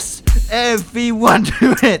to this. Everyone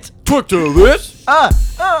do it. Twerk to this.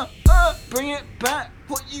 Bring it back.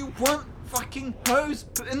 What you want? Fucking hose.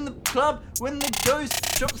 Put in the club when the ghost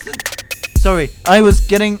drops the... Sorry, I was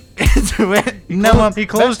getting into it. He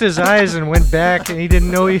closed his eyes and went back, and he didn't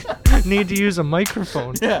know he need to use a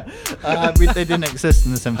microphone. Yeah, they didn't exist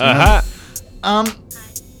in the 1700s.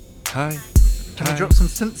 Hi. Can we drop some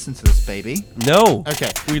synths into this, baby? No. Okay.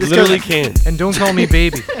 We Let's literally go. can't. And don't call me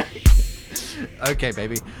baby. Okay,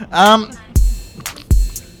 baby.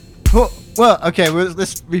 Well, okay.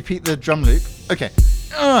 Let's repeat the drum loop. Okay.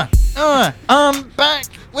 I'm back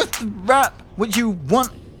with the rap. What you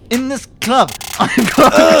want in this club? I'm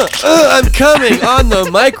coming on the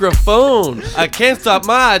microphone. I can't stop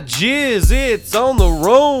my jizz. It's on the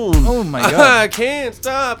road. Oh my god. I can't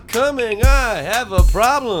stop coming. I have a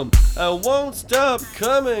problem. I won't stop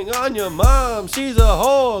coming on your mom. She's a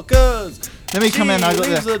whore, cause Let me come in. I got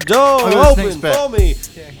leaves the the door open for me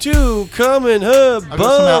to come in her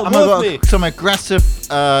bum with me. Some aggressive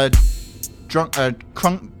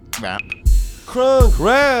crunk rap. Crunk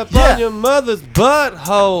rap on your mother's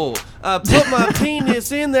butthole. I put my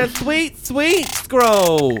penis in that sweet, sweet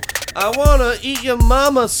scroll. I wanna eat your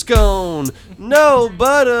mama's scone. No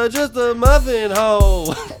butter, just a muffin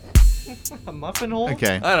hole. A muffin hole?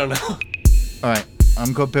 Okay. I don't know. Alright,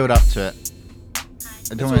 I'm gonna build up to it.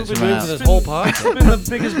 I don't want it to run out. This whole podcast. It's been the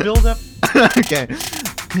biggest build-up. Okay.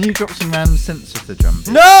 Can you drop some random synths with the drum?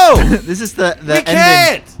 No! This is the We ending.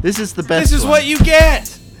 can't! This is the best This is one. what you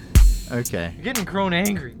get! Okay. You're getting Crone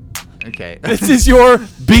angry. Okay. This is your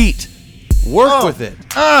beat. Work with it.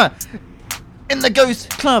 In the ghost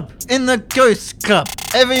club. In the ghost club.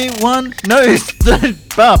 Everyone knows the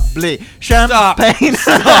bubbly champagne.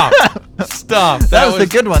 Stop. That was the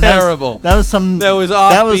good one. Terrible. That was some. That was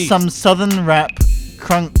That was offbeat. some southern rap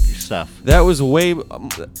crunk stuff. That was way.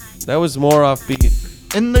 That was more offbeat.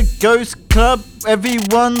 In the ghost club,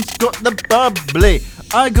 everyone's got the bubbly.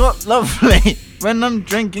 I got lovely when I'm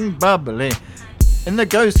drinking bubbly. In the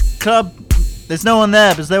ghost club, there's no one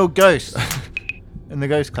there because they're all ghosts. In the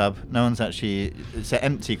ghost club, no one's actually. It's an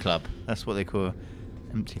empty club. That's what they call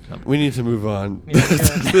empty club. We need to move on.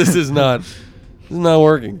 This is not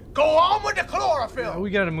working. Go on with the chlorophyll. We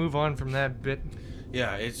got to move on from that bit.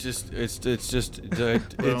 Yeah, it's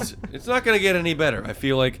not gonna get any better. I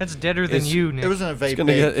feel like That's deader than you, Nick. It wasn't a very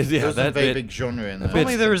gonna big. get- yeah, it wasn't that a very bit- big genre in If there.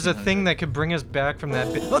 only there was a thing that could bring us back from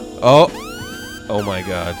that bit. Oh my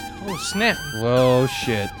God. Oh, snap. Whoa,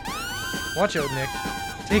 shit. Watch out, Nick.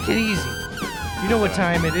 Take it easy. You know what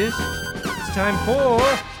time it is. It's time for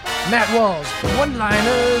Matt Wall's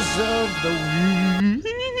One-Liners of the Week.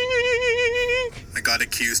 I got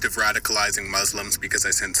accused of radicalizing Muslims because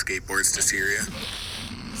I sent skateboards to Syria.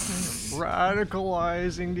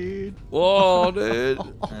 Radicalizing, dude. Whoa, dude.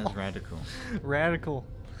 That's radical. Radical.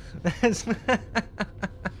 That's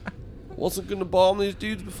Wasn't gonna bomb these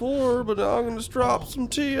dudes before, but now I'm gonna drop some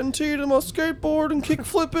TNT to my skateboard and kick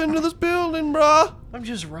flip into this building, brah. I'm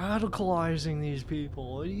just radicalizing these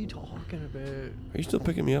people. What are you talking about? Are you still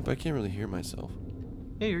picking me up? I can't really hear myself.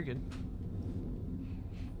 Yeah, you're good.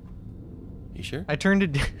 You sure? I turned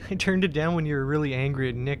it down when you were really angry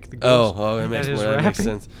at Nick the ghost. That makes his that makes rapping.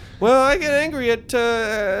 sense. Well, I get angry at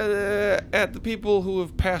the people who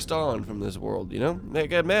have passed on from this world. You know, I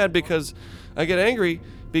get mad because I get angry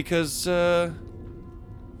because I'm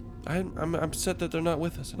upset that they're not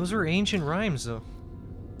with us. Those are ancient rhymes, though.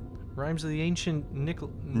 Rhymes of the ancient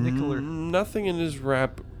Nickler. Nothing in his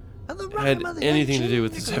rap And the had rhyme of the anything to ancient do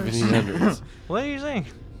with the Nicholas. 1700s. What are you saying?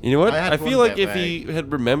 You know what? I had I one feel like bit if he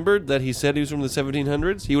had remembered that he said he was from the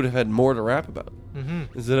 1700s, he would have had more to rap about. Mm-hmm.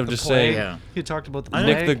 Instead of just plague. saying, Yeah. You talked about the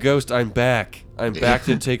Nick plague. the Ghost, I'm back. I'm back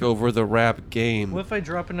to take over the rap game. What if I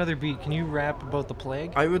drop another beat? Can you rap about the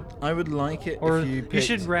plague? I would like it Or if you you picked...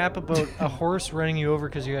 should rap about a horse running you over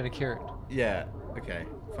because you had a carrot. Yeah. Okay.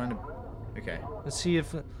 Find a Okay. Let's see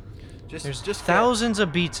if there's just thousands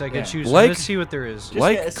of beats I could Yeah. choose from. Like- Let's see what there is. Just get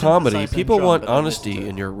Like a comedy, synthesizer and people drum, want but then listen honesty to it.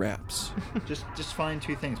 in your raps. Just find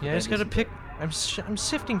two things. but Yeah, I don't just gotta listen to pick. it. I'm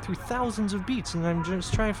sifting through thousands of beats, and I'm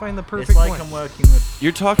just trying to find the perfect It's like one. I'm working with.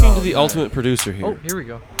 You're talking Oh, to the no. ultimate producer here. Oh, here we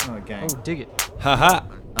go. Oh, gang. Oh, dig it. Haha.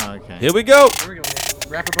 Oh, okay. Here we go. Here we go. Man.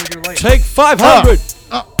 Rap about your life. Take 500.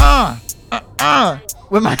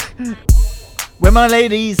 Where my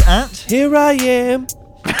ladies at? Here I am.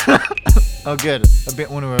 Oh, good. A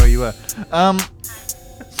bit wonder where you were.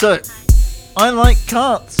 So, I like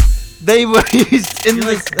carts. They were used in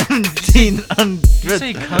the 1700s. You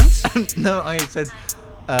say cunts? No, I said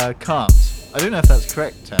carts. I don't know if that's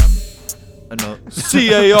correct. Or not.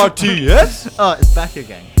 C-A-R-T-S? Oh, it's back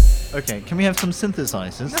again. Okay, can we have some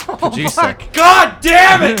synthesizers? Producer. God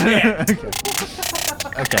damn it, man.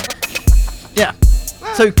 Okay. Yeah.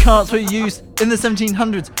 So carts were used in the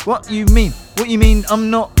 1700s. What you mean? What you mean? I'm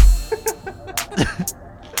not.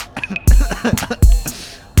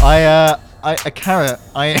 A carrot.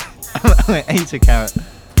 I ate a carrot.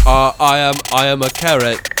 I am a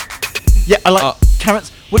carrot. Yeah, I like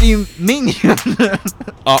carrots. What do you mean? Save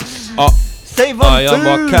on I am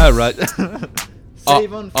a foods. carrot.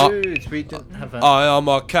 Save on foods. We didn't have that. I am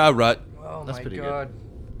a carrot. Oh That's my pretty good. god.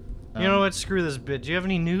 You know what? Screw this bit. Do you have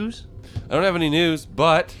any news? I don't have any news,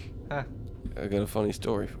 but Huh. I got a funny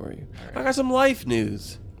story for you. I got some life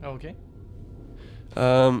news. Okay.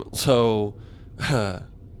 So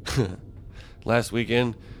last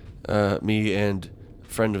weekend, me and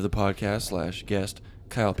friend of the podcast / guest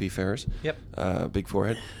Kyle P. Ferris. Yep. Big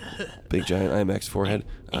forehead, big giant IMAX forehead.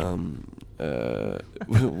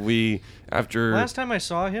 We after Last time I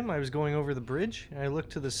saw him, I was going over the bridge, and I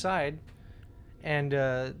looked to the side, and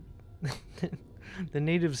the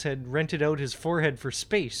natives had rented out his forehead for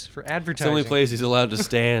space for it's the advertising. only place he's allowed to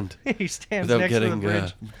stand He stands without next getting. to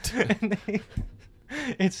the bridge.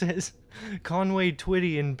 And it says Conway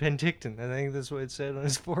Twitty in Penticton. I think that's what it said on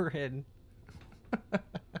his forehead. It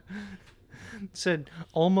said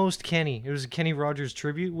almost Kenny. It was a Kenny Rogers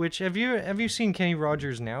tribute. Which have you seen Kenny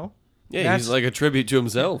Rogers now? Yeah, he's like a tribute to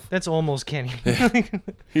himself. That's almost Kenny.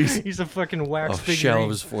 he's a fucking wax figurine. Shell of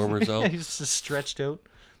his former self. He's just stretched out.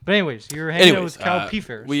 But anyways, you were hanging out with Kyle P.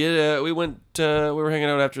 Ferris. We were hanging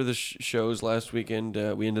out after the shows last weekend.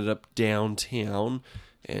 We ended up downtown,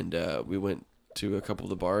 and we went to a couple of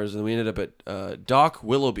the bars, and we ended up at Doc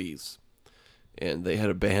Willoughby's, and they had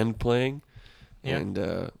a band playing. Yeah.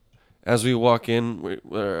 And as we walk in,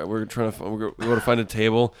 we're trying to we go to find a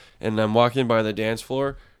table, and I'm walking by the dance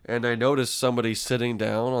floor, and I notice somebody sitting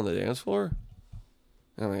down on the dance floor.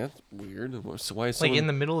 And I'm like, that's weird. So why is someone like in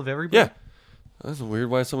the middle of everybody? Yeah. That's weird.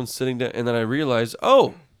 Why is someone sitting down? And then I realized,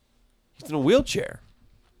 oh, he's in a wheelchair.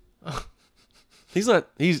 He's not.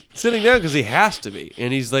 He's sitting down because he has to be,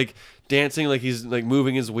 and he's like dancing, like he's like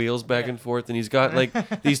moving his wheels back and forth, and he's got like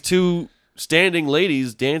these two standing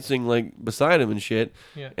ladies dancing like beside him and shit.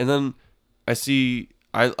 Yeah. And then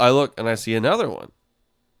I look and I see another one,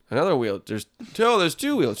 another wheel. There's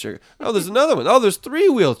two wheelchair. Oh, there's another one. Oh, there's three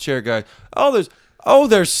wheelchair guys. There's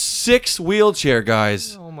 6 wheelchair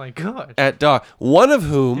guys. Oh my god. At Doc. One of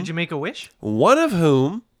whom. Did you make a wish? One of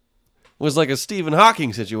whom was like a Stephen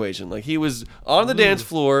Hawking situation. Like he was on the dance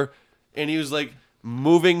floor and he was like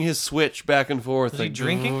moving his switch back and forth. Was like he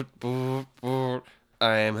drinking?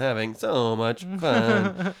 I am having so much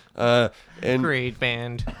fun. And great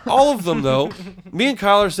band. All of them though. Me and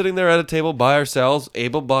Kyle are sitting there at a table by ourselves,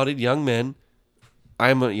 able-bodied young men.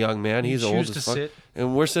 I'm a young man. He's old as fuck. Sit.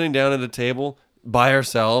 And we're sitting down at a table by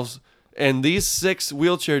ourselves, and these 6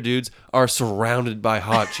 wheelchair dudes are surrounded by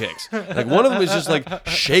hot chicks. Like one of them is just like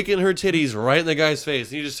shaking her titties right in the guy's face,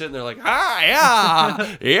 and he's just sitting there like, yeah.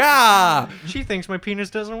 She thinks my penis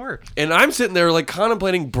doesn't work. And I'm sitting there like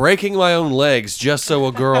contemplating breaking my own legs just so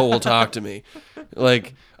a girl will talk to me.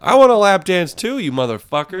 Like, I want a lap dance too, you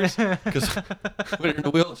motherfuckers. Because when you're in a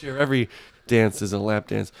wheelchair, every dance is a lap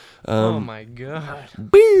dance. Oh my god.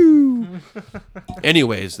 Boo!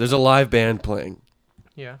 Anyways, there's a live band playing.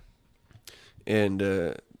 Yeah. And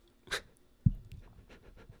the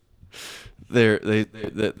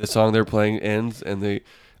song they're playing ends, and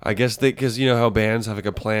because you know how bands have like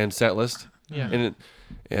a planned set list,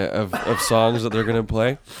 of songs that they're gonna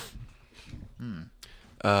play.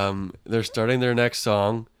 They're starting their next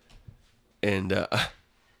song, and where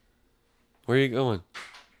are you going?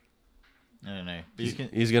 I don't know.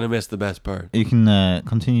 He's gonna miss the best part. You can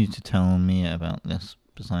continue to tell me about this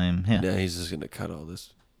because I am here. Yeah, he's just gonna cut all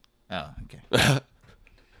this. Oh, okay.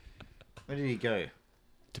 Where did he go?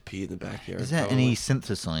 To pee in the backyard. Is there any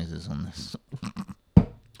synthesizers on this?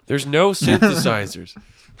 There's no synthesizers.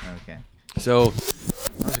 Okay. So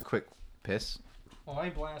that was a quick piss. Oh, I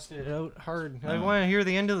blasted it out hard. I want to hear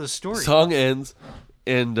the end of the story. Song ends,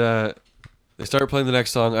 and they start playing the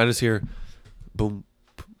next song. I just hear boom,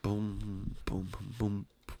 boom, boom, boom, boom,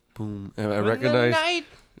 boom. And I recognize.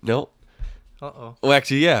 No. Uh-oh. Oh,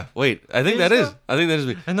 actually, yeah. Wait, I think that is. I think that is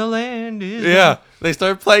me. And the land is... Yeah, they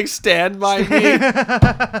start playing Stand By Me.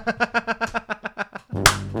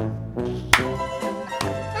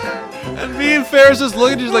 And me and Ferris just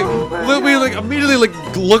look at each immediately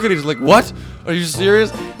look at each like, what? Are you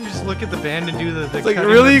serious? You just look at the band and do the It's like,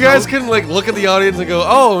 really, you guys couldn't like look at the audience and go,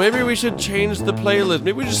 oh, maybe we should change the playlist.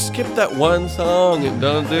 Maybe we just skip that one song and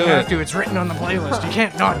don't do You it. have to. It's written on the playlist. You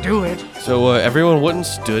can't not do it. So everyone went and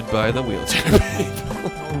stood by the wheelchair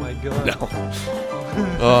people. Oh my god. No.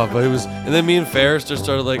 Oh, but it was, and then me and Ferris just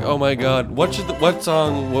started like, oh my god, what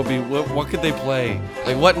song will be, what could they play?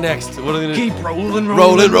 Like, what next? What are they gonna keep rolling.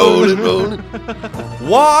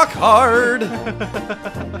 Walk hard,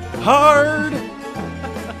 hard.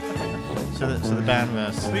 So the band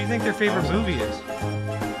was. What do you think their favorite movie is?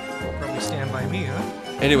 Probably Stand By Me, huh?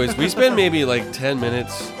 Anyways, we spent maybe like 10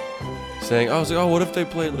 minutes saying, I was like, oh, what if they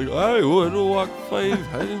played like, I would walk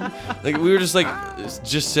 500. Like, we were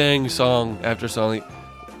just saying song after song, like,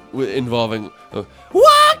 involving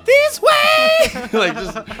walk this way.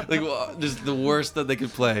 just the worst that they could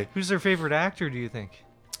play. Who's their favorite actor, do you think?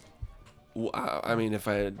 I mean, if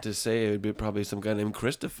I had to say, it would be probably some guy named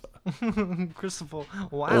Christopher. Christopher.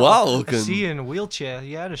 Wow. I see you in a wheelchair.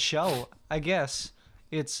 You had a show. I guess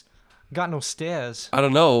it's got no stairs. I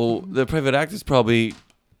don't know. The private actor's probably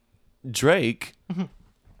Drake.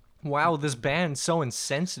 Wow, this band's so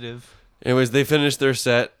insensitive. Anyways, they finished their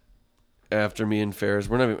set after me and Ferris.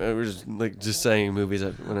 We're just saying movies.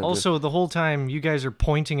 Also, the whole time you guys are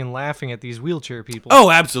pointing and laughing at these wheelchair people. Oh,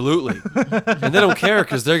 absolutely. And they don't care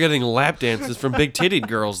because they're getting lap dances from big titted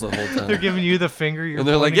girls the whole time. They're giving you the finger. And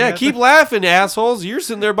they're like, yeah, keep laughing, assholes. You're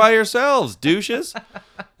sitting there by yourselves, douches.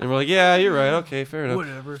 And we're like, yeah, you're right. Okay, fair enough.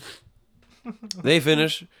 Whatever. They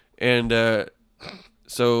finish, and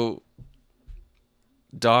so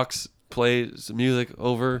Docs plays music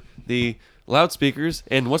over the loudspeakers,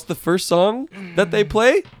 and what's the first song that they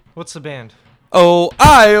play? What's the band? Oh,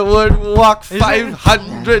 I would walk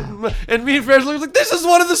 500. And me and Ferris looked like, this is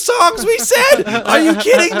one of the songs we said. Are you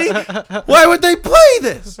kidding me? Why would they play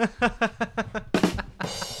this?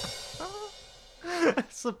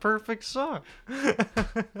 It's the perfect song.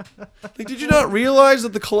 Like, did you not realize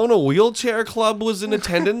that the Kelowna Wheelchair Club was in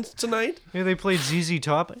attendance tonight? Yeah, they played ZZ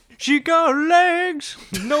Top. She got legs,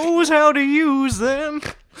 knows how to use them.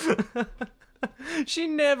 She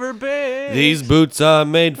never begs. These boots are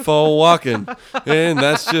made for walking, and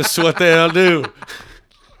that's just what they'll do.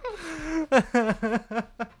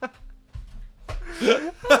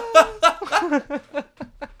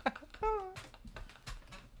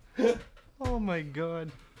 Oh my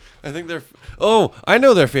god. I think they're... Oh, I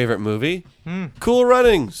know their favorite movie. Cool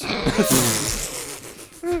Runnings.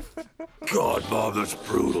 God, Bob, that's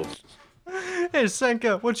brutal. Hey,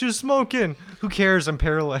 Senka, what you smoking? Who cares? I'm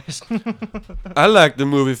paralyzed. I like the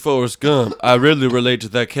movie Forrest Gump. I really relate to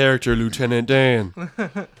that character, Lieutenant Dan.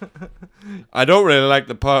 I don't really like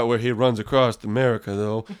the part where he runs across America,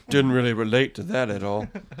 though. Didn't really relate to that at all.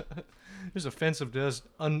 It was offensive to us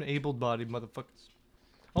unable-bodied motherfuckers.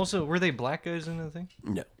 Also, were they black guys in the thing?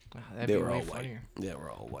 No. That'd They be were way all white. funnier. They were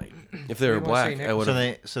all white. If they were What do you wanna black, say I would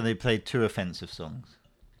have... So they played 2 offensive songs.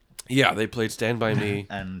 Yeah, they played Stand By Me.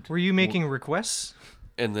 And Were you making requests?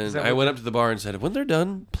 And then that I what went up to the bar and said, when they're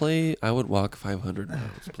done, play I Would Walk 500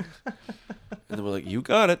 Miles, please. And then we're like, you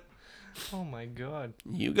got it. Oh my god.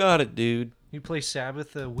 You got it, dude. You play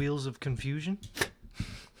Sabbath, Wheels of Confusion?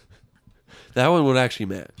 That one would actually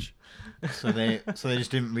match. so they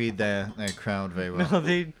just didn't read their crowd very well.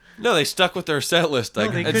 No, they stuck with their set list.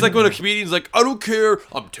 Like, they it's couldn't. like when a comedian's like, I don't care.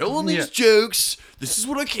 I'm telling these Yeah. jokes. This is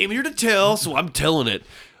what I came here to tell, so I'm telling it.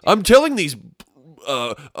 I'm telling these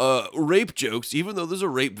rape jokes, even though there's a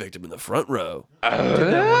rape victim in the front row. I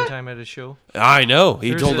did that one time at a show. I know. He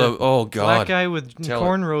There's told a them, oh, God. Black guy with Tell it.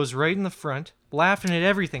 cornrows right in the front, laughing at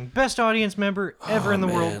everything. Best audience member ever in the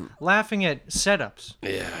world, man. laughing at setups.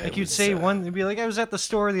 Yeah. Like you'd say one, you'd be like, I was at the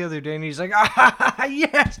store the other day, and he's like, ah,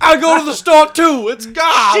 yes. I go to the store, too. It's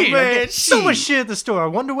God, Shit, I man. get so much shit at the store. I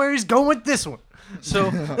wonder where he's going with this one.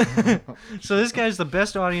 So, so this guy's the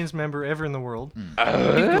best audience member ever in the world. He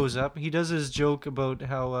goes up. He does his joke about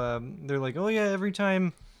how they're like, oh yeah, every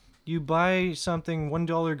time you buy something,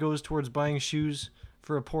 $1 goes towards buying shoes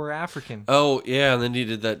for a poor African. Oh, yeah, and then he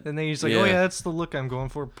did that. And then he's like, oh yeah, that's the look I'm going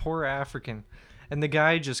for, poor African. And the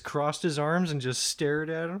guy just crossed his arms and just stared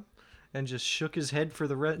at him. and just shook his head for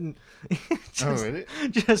the red. Really?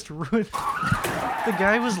 Just ruined. The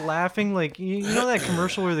guy was laughing like you know that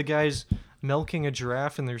commercial where the guy's milking a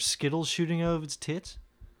giraffe and there's Skittles shooting out of its tits,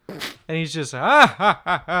 and he's just ha ha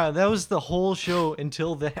ha ha. That was the whole show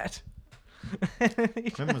until that.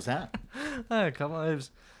 When was that?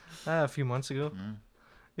 A few months ago.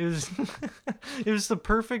 It was it was the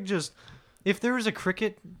perfect just if there was a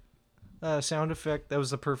cricket sound effect, that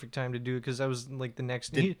was the perfect time to do it because that was like the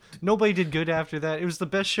next nobody did good after that. It was the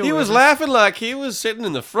best show He was ever. laughing like he was sitting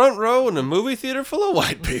in the front row in a movie theater full of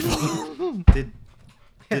white people.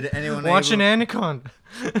 Did anyone watch an anaconda?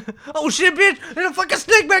 Oh shit, bitch! There's a fucking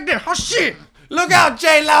snake back there. Oh shit! Look out,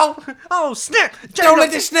 J-Lo! Oh snap! Don't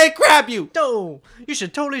let the snake grab you! No, you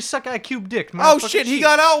should totally suck iCube dick. Oh shit, he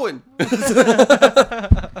got Owen!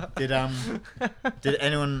 Did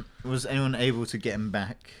anyone able to get him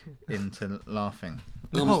back into laughing?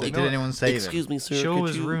 No, Did anyone save Excuse him? me, sir. Show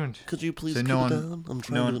was ruined. Could you please So keep no it one- down? I'm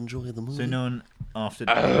trying to enjoy the movie. So no one after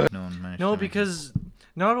no one managed. No, to make because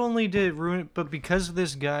not only did it ruin it, but because of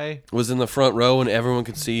this guy, was in the front row and everyone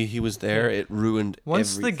could see he was there. It ruined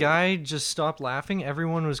once everything. the guy just stopped laughing,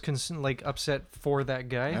 everyone was upset for that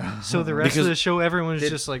guy. So the rest of Because- the show, everyone was Did-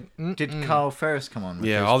 just like, Did Carl Ferris come on? with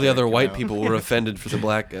Yeah, his all the other joke white about- people were offended for the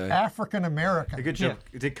black guy. African A American. good joke.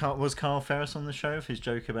 Was Carl Ferris on the show with his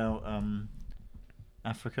joke about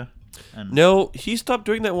Africa? And No, he stopped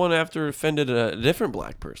doing that one after offended a different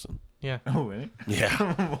black person. yeah, Oh really? Yeah.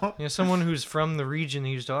 What? yeah, someone who's from the region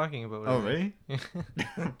he was talking about. Oh really?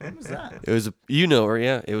 What was that? It was her,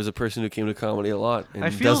 yeah. It was a person who came to comedy a lot and I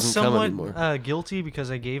feel doesn't come anymore. somewhat guilty because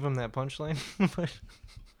I gave him that punchline, but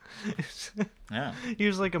Yeah. he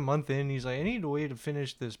was like a month in. He's like, I need a way to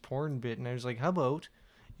finish this porn bit, and I was like, how about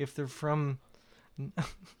if they're from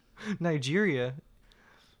Nigeria,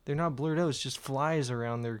 they're not blurred out. It's just flies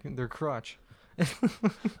around their crotch.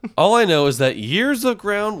 All I know is that years of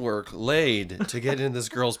groundwork laid to get in this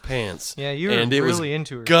girl's pants. Yeah, you were and it really was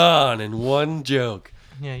into her. gone in one joke.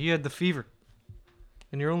 Yeah, you had the fever,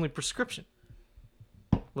 and your only prescription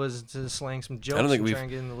was to slang some jokes think and we've- try and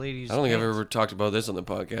get in the ladies' I don't think I've pants. ever talked about this on the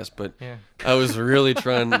podcast, but Yeah. I was really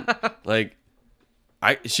trying, like,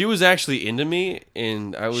 she was actually into me,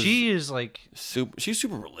 and I was. She is like, she's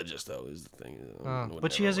super religious, though, is the thing.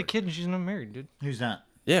 but she has a kid and she's not married, dude. Who's that?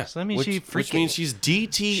 Yeah, So that means which, she which freaky. means she's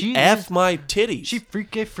DTF She is- my titties. She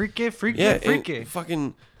freaky, yeah, and freaky.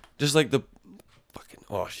 fucking just like the fucking.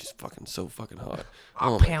 Oh, she's fucking so fucking hot.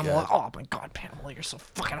 Oh, my Pamela! God. Oh my God, Pamela, you're so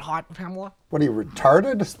fucking hot, Pamela. What are you,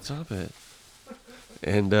 retarded? Stop it.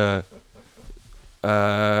 And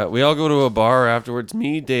we all go to a bar afterwards.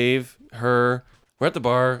 Me, Dave, her. We're at the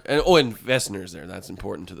bar, and Vesner's there. That's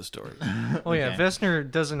important to the story. Oh yeah, Okay. Vesner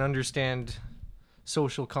doesn't understand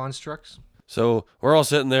social constructs. So we're all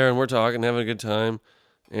sitting there and we're talking, having a good time,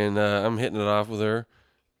 and I'm hitting it off with her.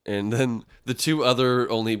 And then the two other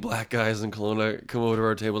only black guys in Kelowna come over to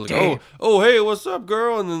our table like, oh, hey, what's up,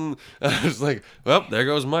 girl? And then I was like, well, there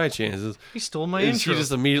goes my chances. He stole my And intro. she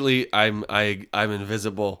just immediately, I'm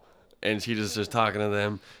invisible, and she just talking to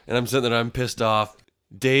them, and I'm sitting there, I'm pissed off.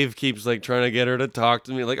 Dave keeps like trying to get her to talk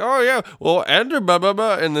to me, like, oh yeah, well, Andrew, blah blah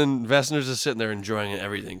blah, and then Vesner's just sitting there enjoying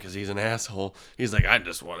everything because he's an asshole. He's like, I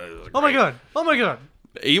just want to. Oh my God! Oh my God!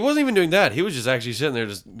 He wasn't even doing that. He was just actually sitting there,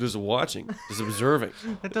 just watching, just observing.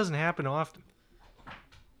 That doesn't happen often.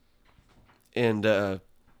 And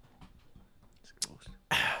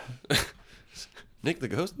Nick the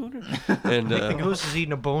ghost owner, and The ghost is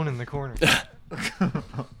eating a bone in the corner.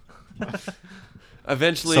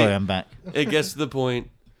 eventually, Sorry, I'm back. it gets to the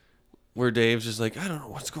point where Dave's just like, I don't know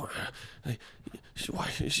what's going on.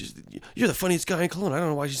 You're the funniest guy in Kelowna. I don't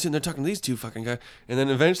know why she's sitting there talking to these two fucking guys. And then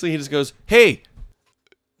eventually he just goes, hey,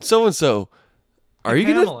 so and so, are you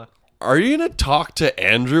gonna talk to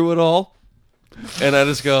Andrew at all? And I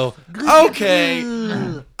just go, okay,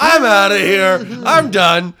 I'm out of here. I'm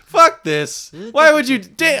done. Fuck this. Why would you?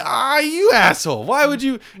 You asshole. Why would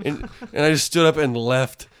you? And I just stood up and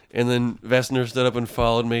left. And then Vesner stood up and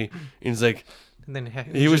followed me. And he's like, And then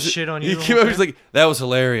he was shit on you. He the came whole up. He's time? like, that was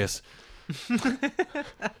hilarious. And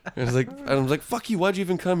I was like, fuck you. Why'd you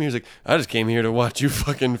even come here? He's like, I just came here to watch you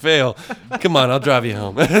fucking fail. Come on, I'll drive you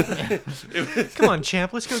home. Come on,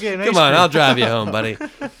 champ. Let's go get an ice cream. Come on, I'll drive you home, buddy.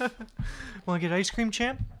 Want to get ice cream,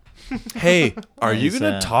 champ? Hey, are you Nice,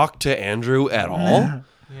 gonna talk to Andrew at all?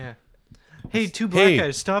 Yeah. Hey, two black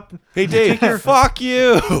guys, stop. Hey, Dave, fuck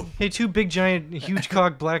you. Hey, two big, giant, huge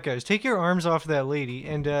cock black guys. Take your arms off of that lady.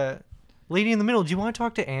 And, lady in the middle, do you want to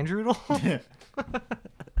talk to Andrew at all?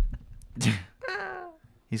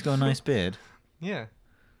 He's got a nice beard. Yeah.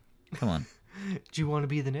 Come on. Do you want to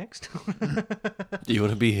be the next? Do you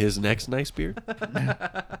want to be his next nice beard?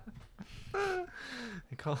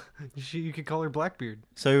 You could call her Blackbeard.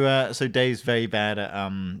 So Dave's very bad at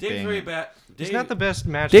Dave's being... very bad. He's not the best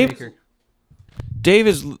matchmaker. Dave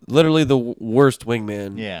is literally the worst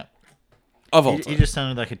wingman. Yeah. Of all time. He just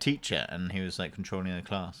sounded like a teacher, and he was like controlling the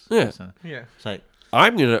class. Yeah. So, Yeah. It's like,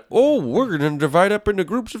 we're gonna divide up into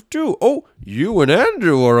groups of 2. Oh, you and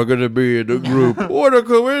Andrew are gonna be in a group. What a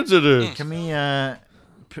coincidence! can we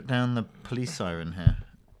put down the police siren here?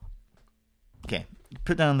 Okay,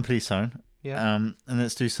 put down the police siren. Yeah. And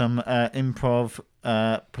let's do some improv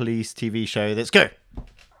police TV show. Let's go.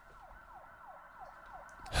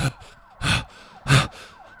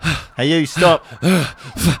 Hey, you stop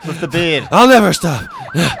with the beard. I'll never stop.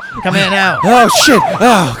 Come here now. Oh shit!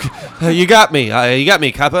 Oh, you got me. You got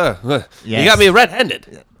me, copper. You Yes. got me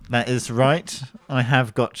red-handed. That is right. I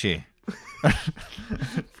have got you.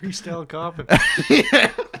 Freestyle cop.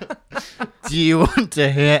 Do you want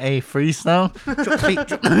to hear a freestyle?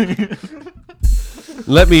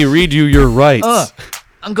 Let me read you your rights.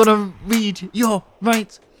 I'm gonna read your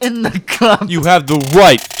rights in the club. You have the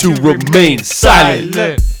right to remain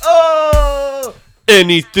silent. Oh!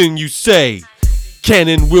 Anything you say can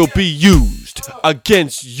and will be used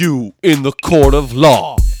against you in the court of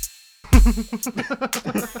law.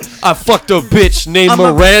 I fucked a bitch named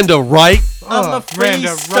Miranda, right? I'm a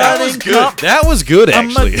freestyling cop. That was good,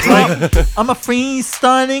 actually. I'm a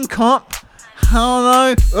freestyling cop.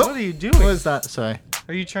 Hello. What are you doing? What is that? Sorry.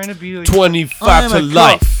 Are you trying to be like... 25 to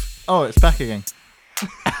life. Oh, it's back again.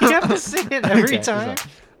 You have to say it every Okay, time.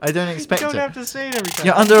 I don't You expect don't it. have to say it every time.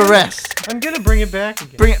 You're under arrest. I'm gonna bring it back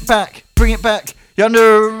again. Bring it back. Bring it back. You're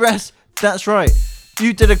under arrest. That's right.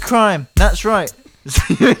 You did a crime. That's right.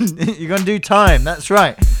 You're gonna do time. That's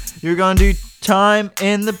right. You're gonna do time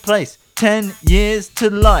in the place. 10 years to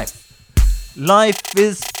life. Life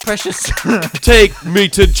is precious. Take me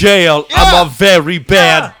to jail. Yeah. I'm a very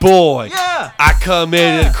bad boy. Yeah. I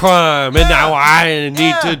committed crime and now I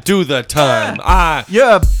need to do the time. I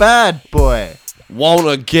You're a bad boy.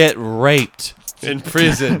 wanna get raped in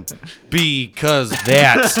prison because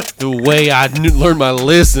that's the way I learned my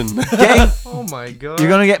lesson. Oh my god. You're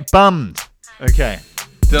gonna get bummed. Okay.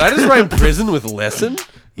 Did I just rhyme prison with lesson?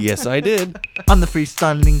 Yes, I did. I'm the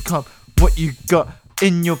freestyling cop. What you got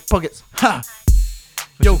in your pockets? Ha!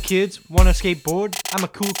 Yo, kids, want to skateboard? I'm a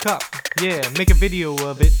cool cop. Yeah, make a video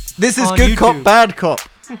of it. This is on good YouTube. cop, bad cop.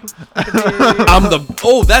 I'm the.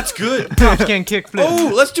 Oh, that's good. Cops can kick flip.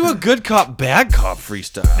 Oh, let's do a good cop, bad cop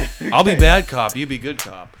freestyle. I'll be bad cop. You be good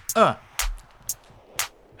cop.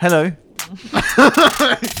 Hello.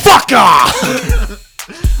 Fuck off!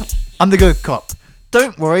 I'm the good cop.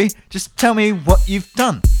 Don't worry. Just tell me what you've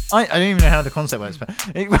done. I don't even know how the concept works, but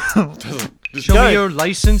Show me your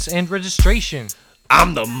license and registration.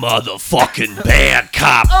 I'm the motherfucking bad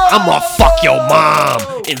cop. I'ma fuck your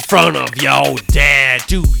mom in front of your dad.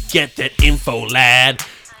 To get that info, lad.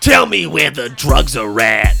 Tell me where the drugs are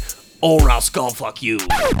at, or I'll skull fuck you.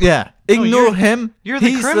 Yeah. Ignore him. You're the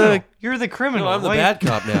He's criminal. You're the criminal. No, I'm the Why- bad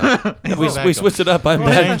cop now. He's we the bad we cop. switched it up. I'm I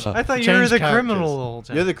bad thought, cop. I thought you were Change the characters. criminal the whole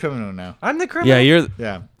time. You're the criminal now. I'm the criminal. Yeah, you're.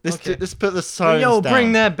 Yeah. Okay. Let's put the sirens Yo, down.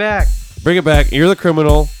 bring that back. Bring it back. You're the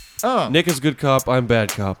criminal. Oh. Nick is good cop. I'm bad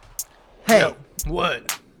cop. Hey,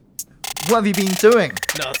 What? what have you been doing?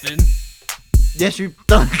 Nothing. Yes, you've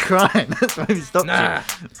done a crime. That's why we stopped Nah.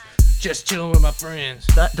 you. Just chilling with my friends.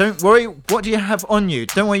 Don't worry. What do you have on you?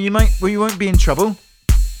 Don't worry. You won't be in trouble.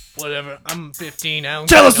 Whatever. I'm 15. I don't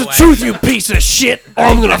Tell got us the no truth, you piece of shit, or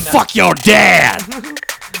I'm gonna fuck your dad.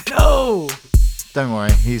 No. Don't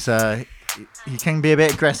worry. He can be a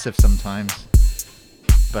bit aggressive sometimes.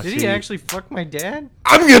 But Did he actually fuck my dad?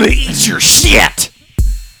 I'm gonna eat your shit.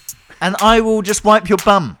 And I will just wipe your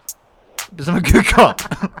bum. Because I'm a good cop.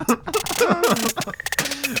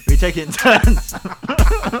 We take it in turns.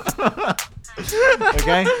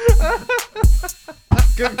 Okay?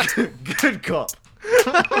 Good cop.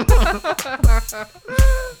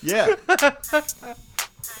 Yeah.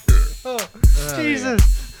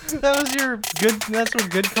 Jesus. That was your good. That's what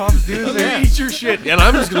good cops do. I'm gonna eat your shit, and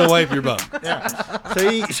I'm just gonna wipe your bum. So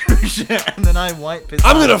he eats your shit and then I wipe his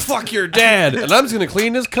I'm bum. gonna fuck your dad, and I'm just gonna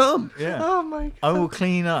clean his cum. Yeah. Oh my god. I will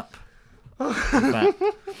clean up. I'm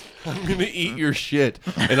gonna eat your shit,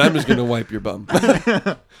 and I'm just gonna wipe your bum.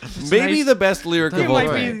 Maybe nice. the best lyric You of all might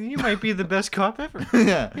time. you might be the best cop ever.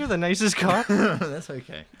 Yeah. You're the nicest cop. That's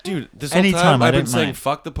okay. Dude, this whole Anytime, time I I've been don't saying mind.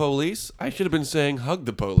 fuck the police. I should have been saying hug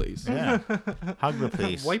the police. Yeah. Hug the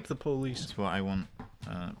police. Wipe the police. That's what I want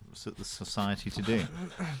the society to do.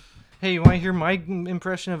 Hey, you want to hear my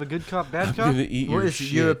impression of a good cop, bad I'm cop? gonna eat What your is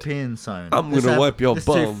shit. European sign? I'm gonna wipe your let's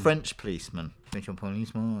do bum. French policeman. Make your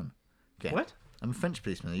policeman. Okay. What? I'm a French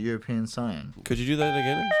policeman. A European sign. Could you do that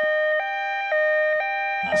again?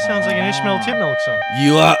 That sounds like an Ishmael Titmilk song.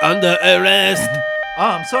 You are under arrest. Oh,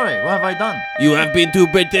 I'm sorry. What have I done? You have been too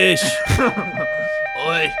British.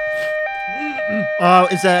 Oi. Oh,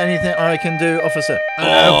 is there anything I can do, officer?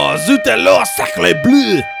 Oh, zut alors, sacre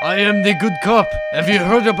bleu. I am the good cop. Have you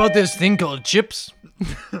heard about this thing called chips?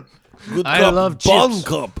 Good I cop, love bon chips.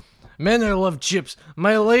 cop. Man, I love chips.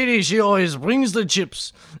 My lady, she always brings the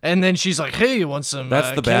chips. And then she's like, hey, you want some...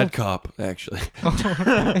 That's the bad cop, actually.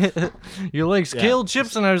 You like kale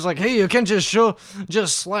chips? And I was like, hey, you can't just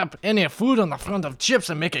slap any food on the front of chips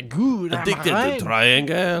and make it good. Addicted to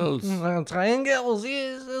triangles. Triangles,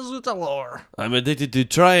 yes, zut alors. I'm addicted to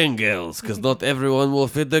triangles, because not everyone will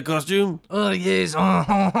fit the costume. Oh, yes.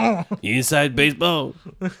 Inside baseball.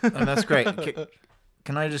 Oh, that's great.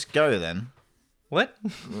 Can I just go then? What?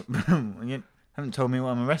 You haven't told me what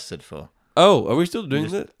I'm arrested for. Oh, are we still doing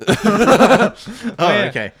that? Oh,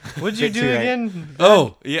 okay. What'd you do again?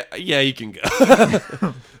 Oh, yeah, you can go.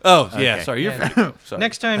 Oh, yeah, Okay. sorry, you're Yeah. free. Sorry.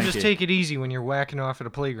 Next time, Thank just you. take it easy when you're whacking off at a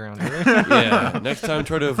playground, all right? Yeah, next time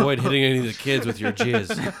try to avoid hitting any of the kids with your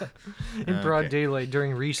jizz. In broad daylight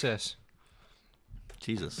during recess.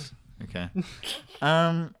 Jesus. Okay.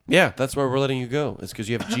 Yeah, that's where we're letting you go. It's because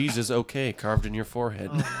you have Jesus okay carved in your forehead.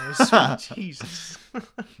 Sweet Jesus.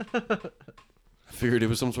 I figured it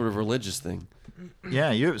was some sort of religious thing. Yeah,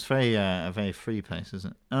 Europe's very a very free place,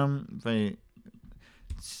 isn't it? Very.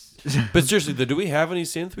 But seriously, though, do we have any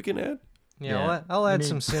synth we can add? Yeah, Yeah. I'll add I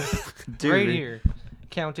some mean, synth do right we? here.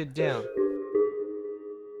 Count it down.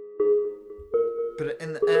 Put it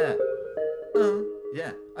in the air.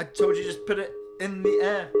 Yeah, I told you just put it in the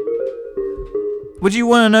air. What do you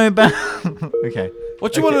want to know about? Okay.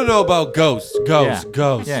 What you want to know about ghosts? Ghosts, Yeah.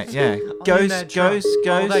 ghosts. Yeah. In Ghosts, that trunk. ghosts, All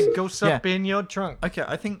ghosts. that ghosts up Yeah. in your trunk. Okay,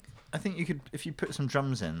 I think you could, if you put some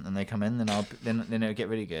drums in and they come in, then it'll get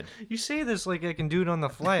really good. You say this like I can do it on the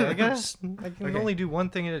fly. I guess I can Okay. only do one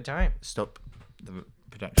thing at a time. Stop the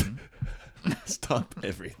production. Stop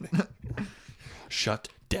everything. Shut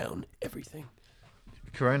down everything.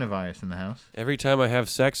 Coronavirus in the house. Every time I have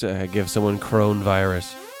sex, I give someone Crohn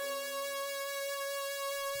virus.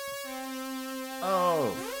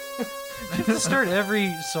 Oh. You have to start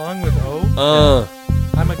every song with O.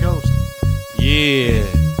 I'm a ghost. Yeah.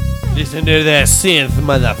 Listen to that synth,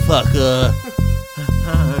 motherfucker.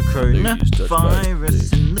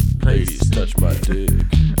 Coronavirus in the place. Ladies, touch my dick.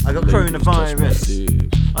 I got Ladies, touch my coronavirus.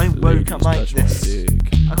 dick. I woke Ladies, up like touch my this. dick.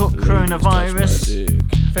 I got Ladies, coronavirus. touch my dick.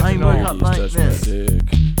 I woke up Ladies, like touch this. my dick.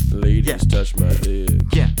 Ladies, Yeah. touch my dick.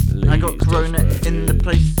 Yeah, I got Ladies, corona touch my in the dick.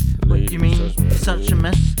 place. What do you Ladies, mean? touch my Such a dick.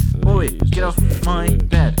 mess. Boy, Ladies, get touch off my my dick.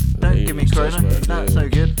 bed. Don't give me Ladies, corona. touch my That's dick. so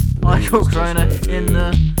good. I Ladies, got touch corona my in dick.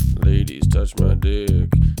 the. Ladies, touch my dick.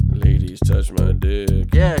 Ladies, touch my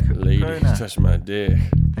dick. Yeah, Ladies, corona. touch my dick.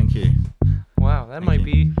 Thank you. Wow, that might you.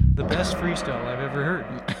 be the best freestyle I've ever heard.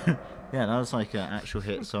 Yeah, that was like an actual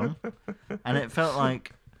hit song. And it felt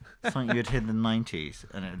like something you'd hear in the 90s.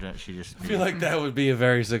 And it would actually just. I feel like that would be a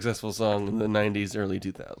very successful song in the 90s, early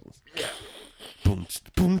 2000s. Boom,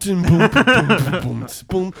 boom, boom, boom, boom,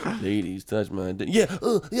 boom, boom. Ladies, touch my dick. Yeah,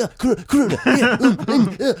 yeah, corona, yeah,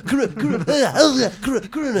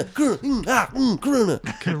 corona, corona.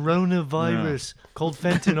 Coronavirus. Called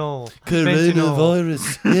fentanyl.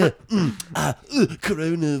 Coronavirus. Yeah.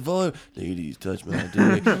 Coronavirus. Ladies, touch my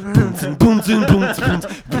dick. Boom, boom, boom, boom, boom,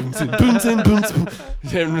 boom, boom, boom.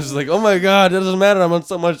 I'm just like, oh my god, it doesn't matter. I'm on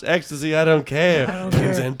so much ecstasy, I don't care.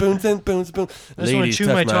 Boom, boom, boom, boom, boom. I just wanna Ladies, chew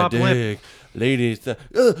touch my my top lip. dick. Ladies,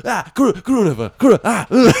 coronavirus.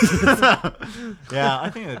 Yeah, I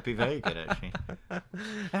think it would be very good, actually.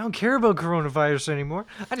 I don't care about coronavirus anymore.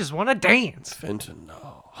 I just want to dance.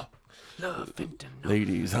 Fentanyl. Love fentanyl.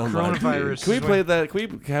 Ladies, oh my Coronavirus god. Can we is play when- that? Can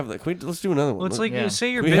we have that? Can we, let's do another one. Well, it's like Yeah.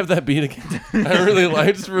 say you're Can we have that beat again?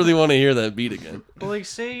 I just really want to hear that beat again. Well, like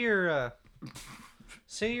say you're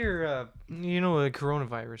you know the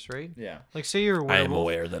coronavirus, right? Yeah. Like say you're a I am werewolf.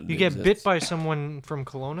 aware that You it get bit exists. by someone from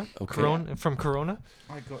Corona, from Corona,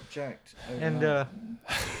 I got jacked. and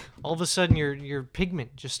all of a sudden your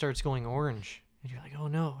pigment just starts going orange, and you're like, oh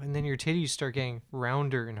no, and then your titties start getting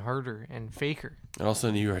rounder and harder and faker. And all of a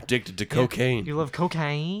sudden, you're addicted to cocaine. You love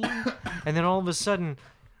cocaine, and then all of a sudden,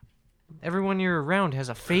 everyone you're around has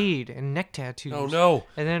a fade and neck tattoos. Oh no!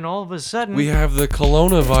 And then all of a sudden, We have the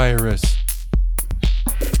coronavirus.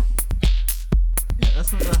 Yeah,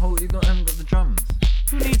 that's not the whole. Haven't got the drums.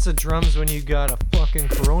 who needs the drums when you got a fucking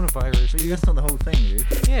coronavirus? But that's not the whole thing, dude.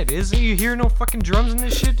 Yeah, it is. You hear no fucking drums in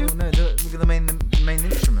this shit, dude? Oh no, look at the main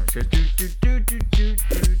instruments. It goes do do do do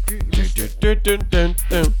do do do. You missed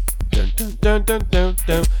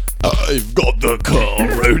it. I've got the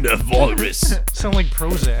coronavirus. Sound like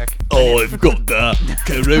Prozac. I've got the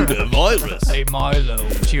coronavirus. Hey Milo,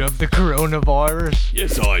 do you have the coronavirus?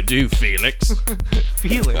 Yes, I do, Felix.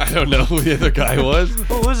 Felix. I don't know who the other guy was.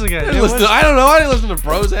 What was the guy? I don't know. I didn't listen to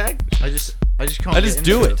Prozac. I just can't. I just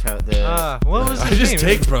do it. What was I his just name?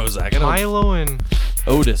 take Prozac. I don't. Milo and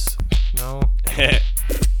Otis. no.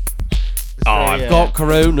 I've got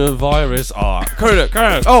coronavirus.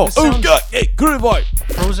 Corona. Oh God. Hey, coronavirus.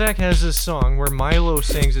 Prozac has this song where Milo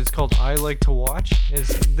sings. It's called "I Like to Watch."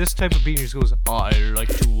 It's this type of beat. He just goes, "I like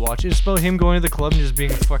to watch." It's about him going to the club and just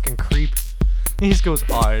being a fucking creep. He just goes,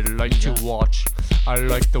 "I like to watch. I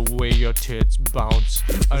like the way your tits bounce.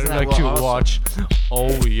 I like to watch. Oh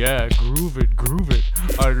yeah, groove it.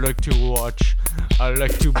 I like to watch. I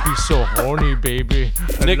like to be so horny, baby.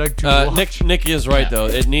 I like to watch." Nick is right though.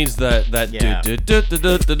 It needs that Yeah.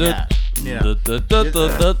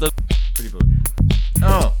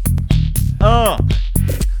 Oh.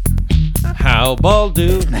 How bald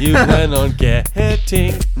do you plan on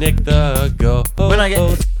getting Nick the Ghost? When I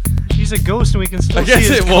get He's a ghost, and we can still I see guess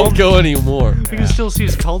his it won't go anymore. We can still see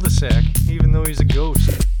his cul-de-sac, even though he's a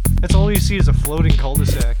ghost. That's all you see is a floating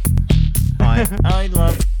cul-de-sac. I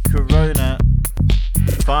love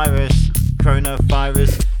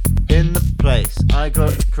coronavirus in the place. I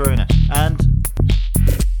got corona and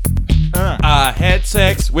I had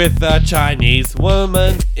sex with a Chinese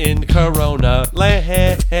woman in Corona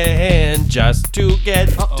land just to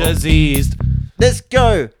get diseased. let's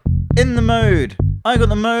go in the mode. I got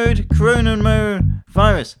the mode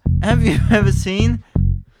coronavirus. Have you ever seen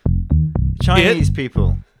Chinese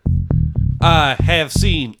people? I have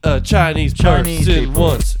seen a Chinese person people.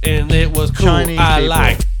 once, and it was cool. Chinese I people.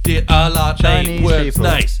 liked it a lot. Chinese They were people.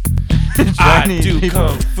 nice. I Chinese do people.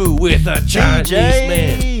 kung fu with a Chinese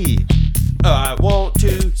man. DJ. I want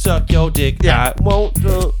to suck your dick. Yeah. I want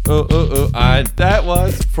to. That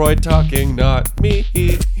was Freud talking, not me.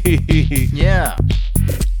 Yeah,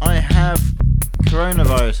 I have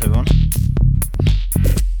coronavirus, everyone,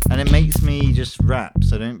 and it makes me just rap.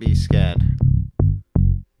 So don't be scared.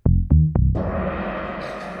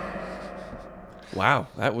 Wow,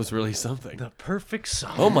 that was really something. The perfect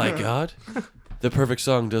song. Oh my god. The perfect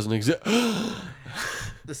song doesn't exist.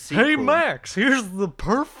 The sequel, Hey Max, here's the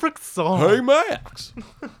perfect song. Hey Max.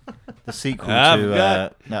 the sequel I've to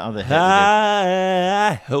got that other hit. we did.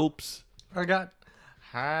 High hopes. I got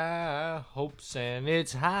high hopes and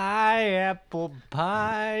it's high apple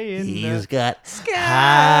pie in He's the got sky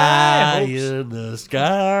high hopes. in the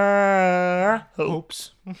sky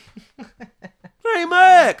hopes. Hey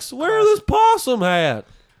Max, wear this possum hat.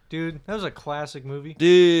 Dude, that was a classic movie.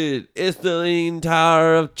 Dude, it's the Leaning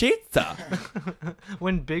Tower of Cheetah.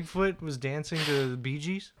 When Bigfoot was dancing to the Bee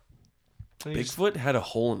Gees. Bigfoot had a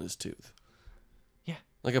hole in his tooth. Yeah.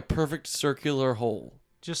 Like a perfect circular hole.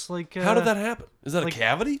 Just like How did that happen? Is that like- a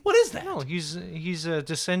cavity? What is that? No, he's a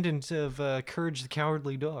descendant of Courage the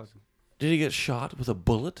Cowardly Dog. Did he get shot with a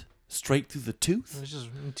bullet straight through the It tooth? was just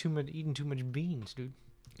eating too much beans, dude.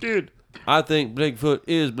 Dude, I think Bigfoot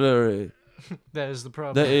is blurry. That is the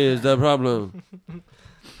problem. That is the problem.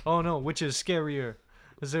 Oh no, which is scarier?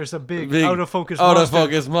 Because there's a big, Big out of focus Out monster. of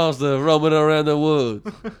focus monster roaming around the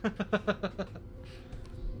woods.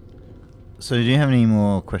 So, do you have any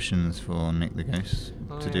more questions for Nick the Ghost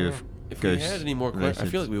to do with If ghosts? we had any more questions,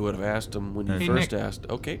 I feel like we would have asked him when you Hey, first Nick. asked.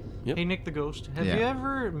 Okay. Yep. Hey Nick the Ghost, have Yeah. you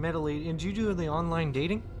ever met a lady? And do you do the online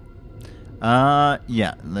dating?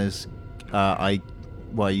 Yeah. There's,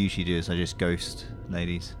 what I usually do is I just ghost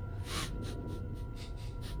ladies.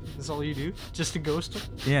 That's all you do? Just to ghost them?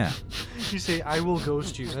 Yeah. You say, "I will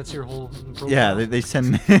ghost you." That's your whole profile. Yeah. They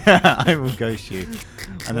send me. I will ghost you.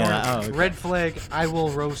 And they're like, oh, okay. Red flag. I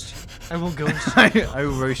will roast. I will ghost. I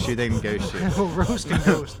will roast you, then ghost I you. will roast and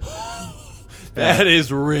ghost. That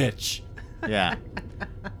is rich. Yeah.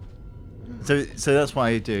 So that's what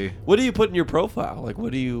I do. What do you put in your profile? Like,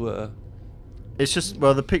 what do you? It's just,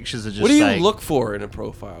 well, the pictures are just. What do you like, look for in a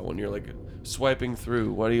profile when you're like swiping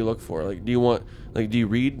through? What do you look for? Like, do you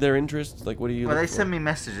read their interests? Like, what do you? Well, look they for? send me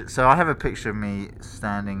messages. So I have a picture of me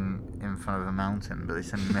standing in front of a mountain, but they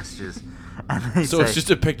send me messages, and they So say, it's just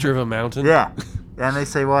a picture of a mountain. yeah, and they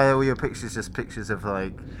say, why are all your pictures just pictures of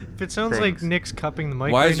like? If it sounds like Things. Nick's cupping the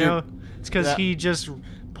mic Why right is your- now, it's because Yeah. he just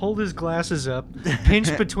pulled his glasses up,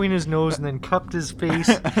 pinched between his nose, and then cupped his face,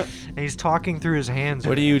 and he's talking through his hands.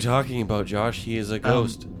 What are you talking about, Josh? He is a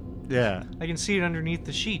ghost. Yeah. I can see it underneath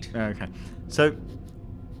the sheet. Okay.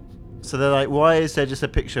 So they're like, why is there just a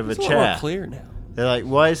picture of It's a a lot more chair? clear now. They're like,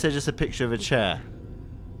 why is there just a picture of a chair?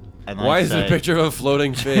 And I Why is there a say- picture of a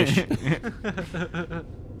floating fish?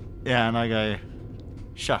 Yeah, and I go,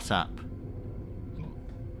 shut up.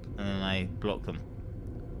 I block them.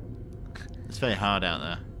 It's very hard out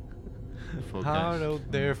there. for Hard ghosts.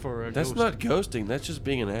 out there for a That's ghost. not ghosting. That's just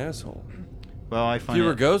being an asshole. Well, I If find you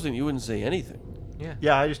were it- ghosting, you wouldn't say anything. Yeah.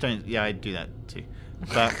 Yeah, I just don't. Yeah, I do that too.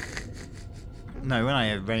 But no, when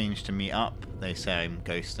I arrange to meet up, they say I'm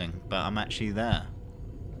ghosting, but I'm actually there.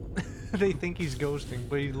 They think he's ghosting,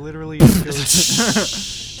 but he literally is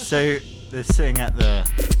ghosting. So they're sitting at the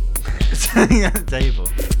table,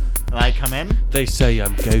 and I come in. They say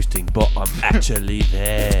I'm ghosting, but I'm actually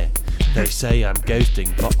there. They say I'm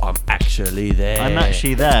ghosting, but I'm actually there. I'm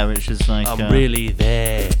actually there, which is like I'm really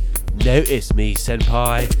there. Notice me,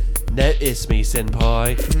 senpai. Notice me,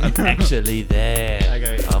 senpai. I'm actually there. I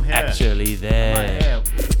go, I'm here. actually there.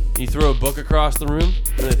 You throw a book across the room,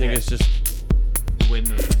 and I think it's just The wind.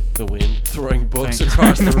 the wind throwing books Thanks.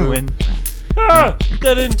 across the room. Wind. Ah,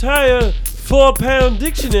 that entire 4-pound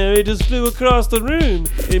dictionary just flew across the room.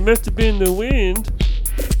 It must have been the wind.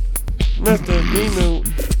 Must have been the.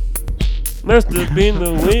 Must have been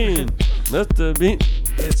the wind. Must have been.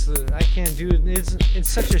 It's I can't do it. It's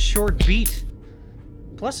such a short beat.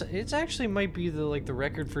 Plus, it's actually might be the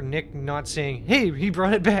record for Nick not saying, "Hey, he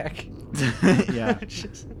brought it back." Yeah.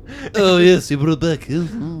 Just- Oh yes, he brought it back.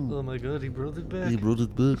 oh my god, he brought it back. He brought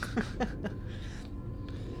it back.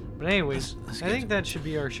 But anyways, I think that should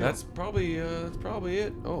be our show. That's probably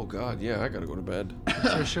it. Oh God, yeah, I gotta go to bed. That's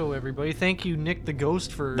our show, everybody. Thank you, Nick the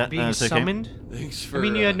Ghost, for being that's okay. summoned. Thanks for. I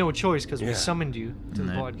mean, you had no choice because we yeah. summoned you to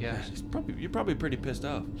the No. podcast. You're probably pretty pissed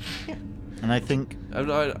off. And I think, I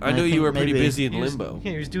know I you think were pretty maybe busy in He was- limbo.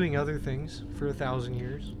 Yeah, he was doing other things for 1,000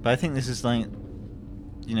 years. but I think this is like,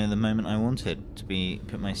 the moment I wanted to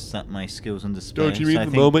put my skills on display. Don't you So mean I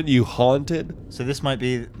the think- moment you haunted? So this might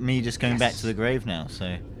be me just going back to the grave now.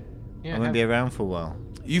 So Yeah, I won't be around for a while.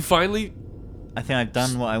 You finally. I think I've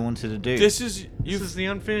done what I wanted to do. This is you. This is the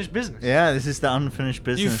unfinished business. Yeah, this is the unfinished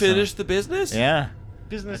business. You finished the business. Yeah.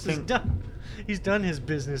 Business I is think- done. He's done his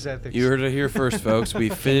business ethics. You heard it here first, folks. We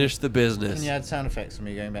finished the business. Can you add sound effects for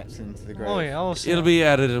me going back into the grave? Oh yeah, It'll be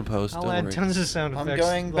added in post. I'll don't add worry. tons of sound I'm effects.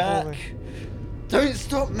 going the whole back. thing. Don't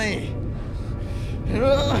stop me.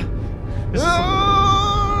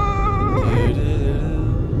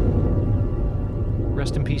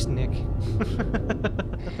 Rest in peace, Nick.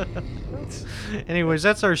 Anyways,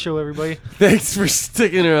 that's our show, everybody. Thanks for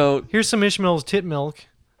sticking around. Here's some Ishmael's tit milk.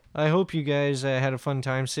 I hope you guys had a fun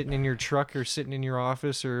time sitting in your truck or sitting in your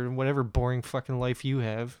office or whatever boring fucking life you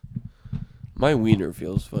have. My wiener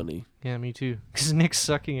feels funny. Yeah, me too. Because Nick's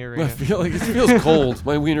sucking it right I now. feel like it feels cold.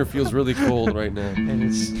 My wiener feels really cold right now. And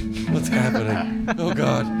it's... What's happening? Oh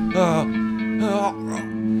God.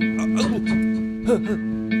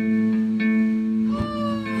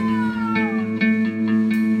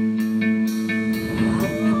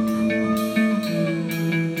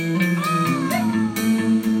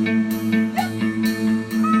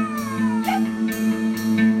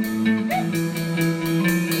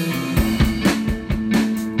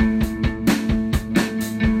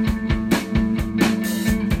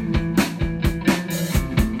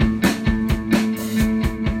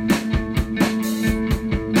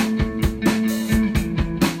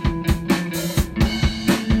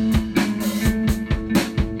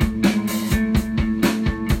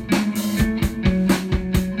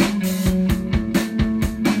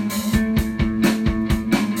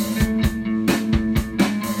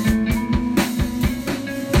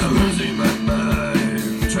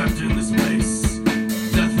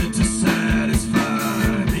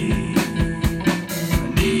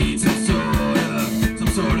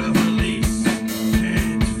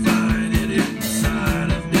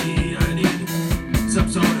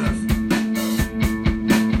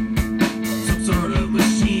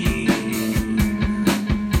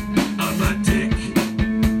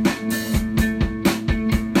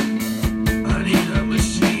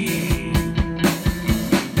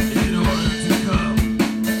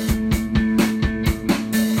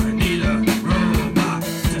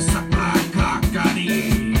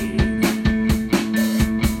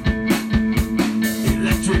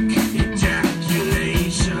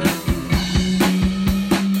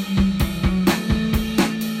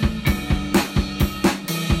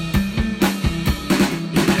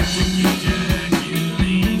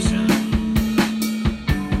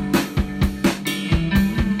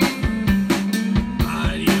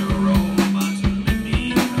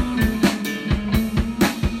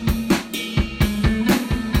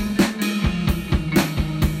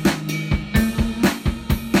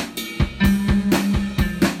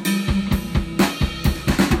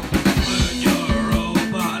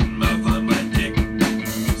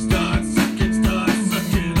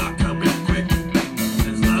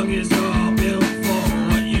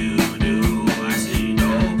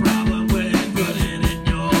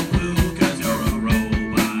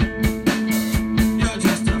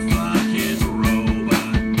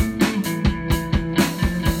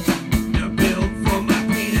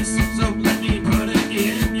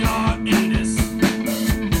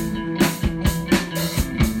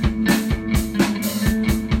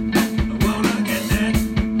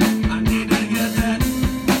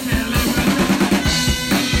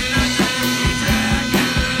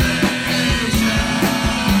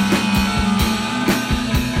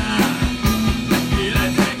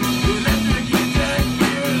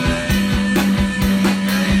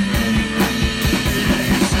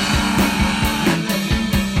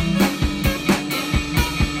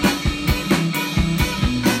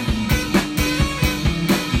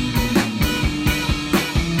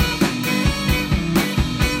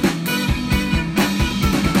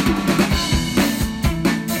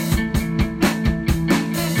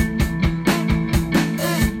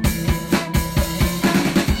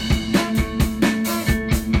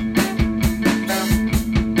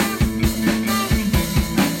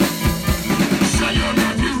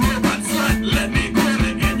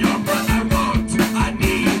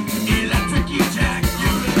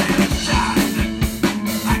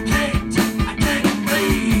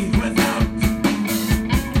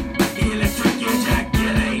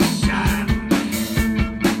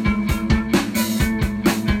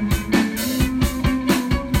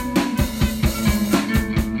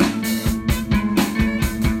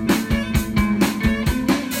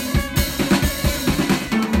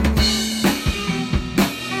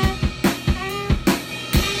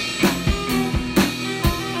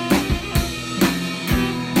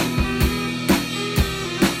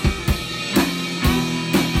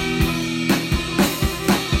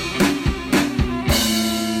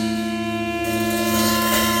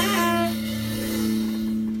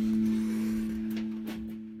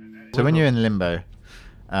 So when you're in limbo,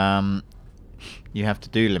 you have to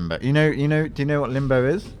do limbo. Do you know what limbo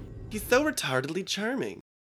is? He's so retardedly charming.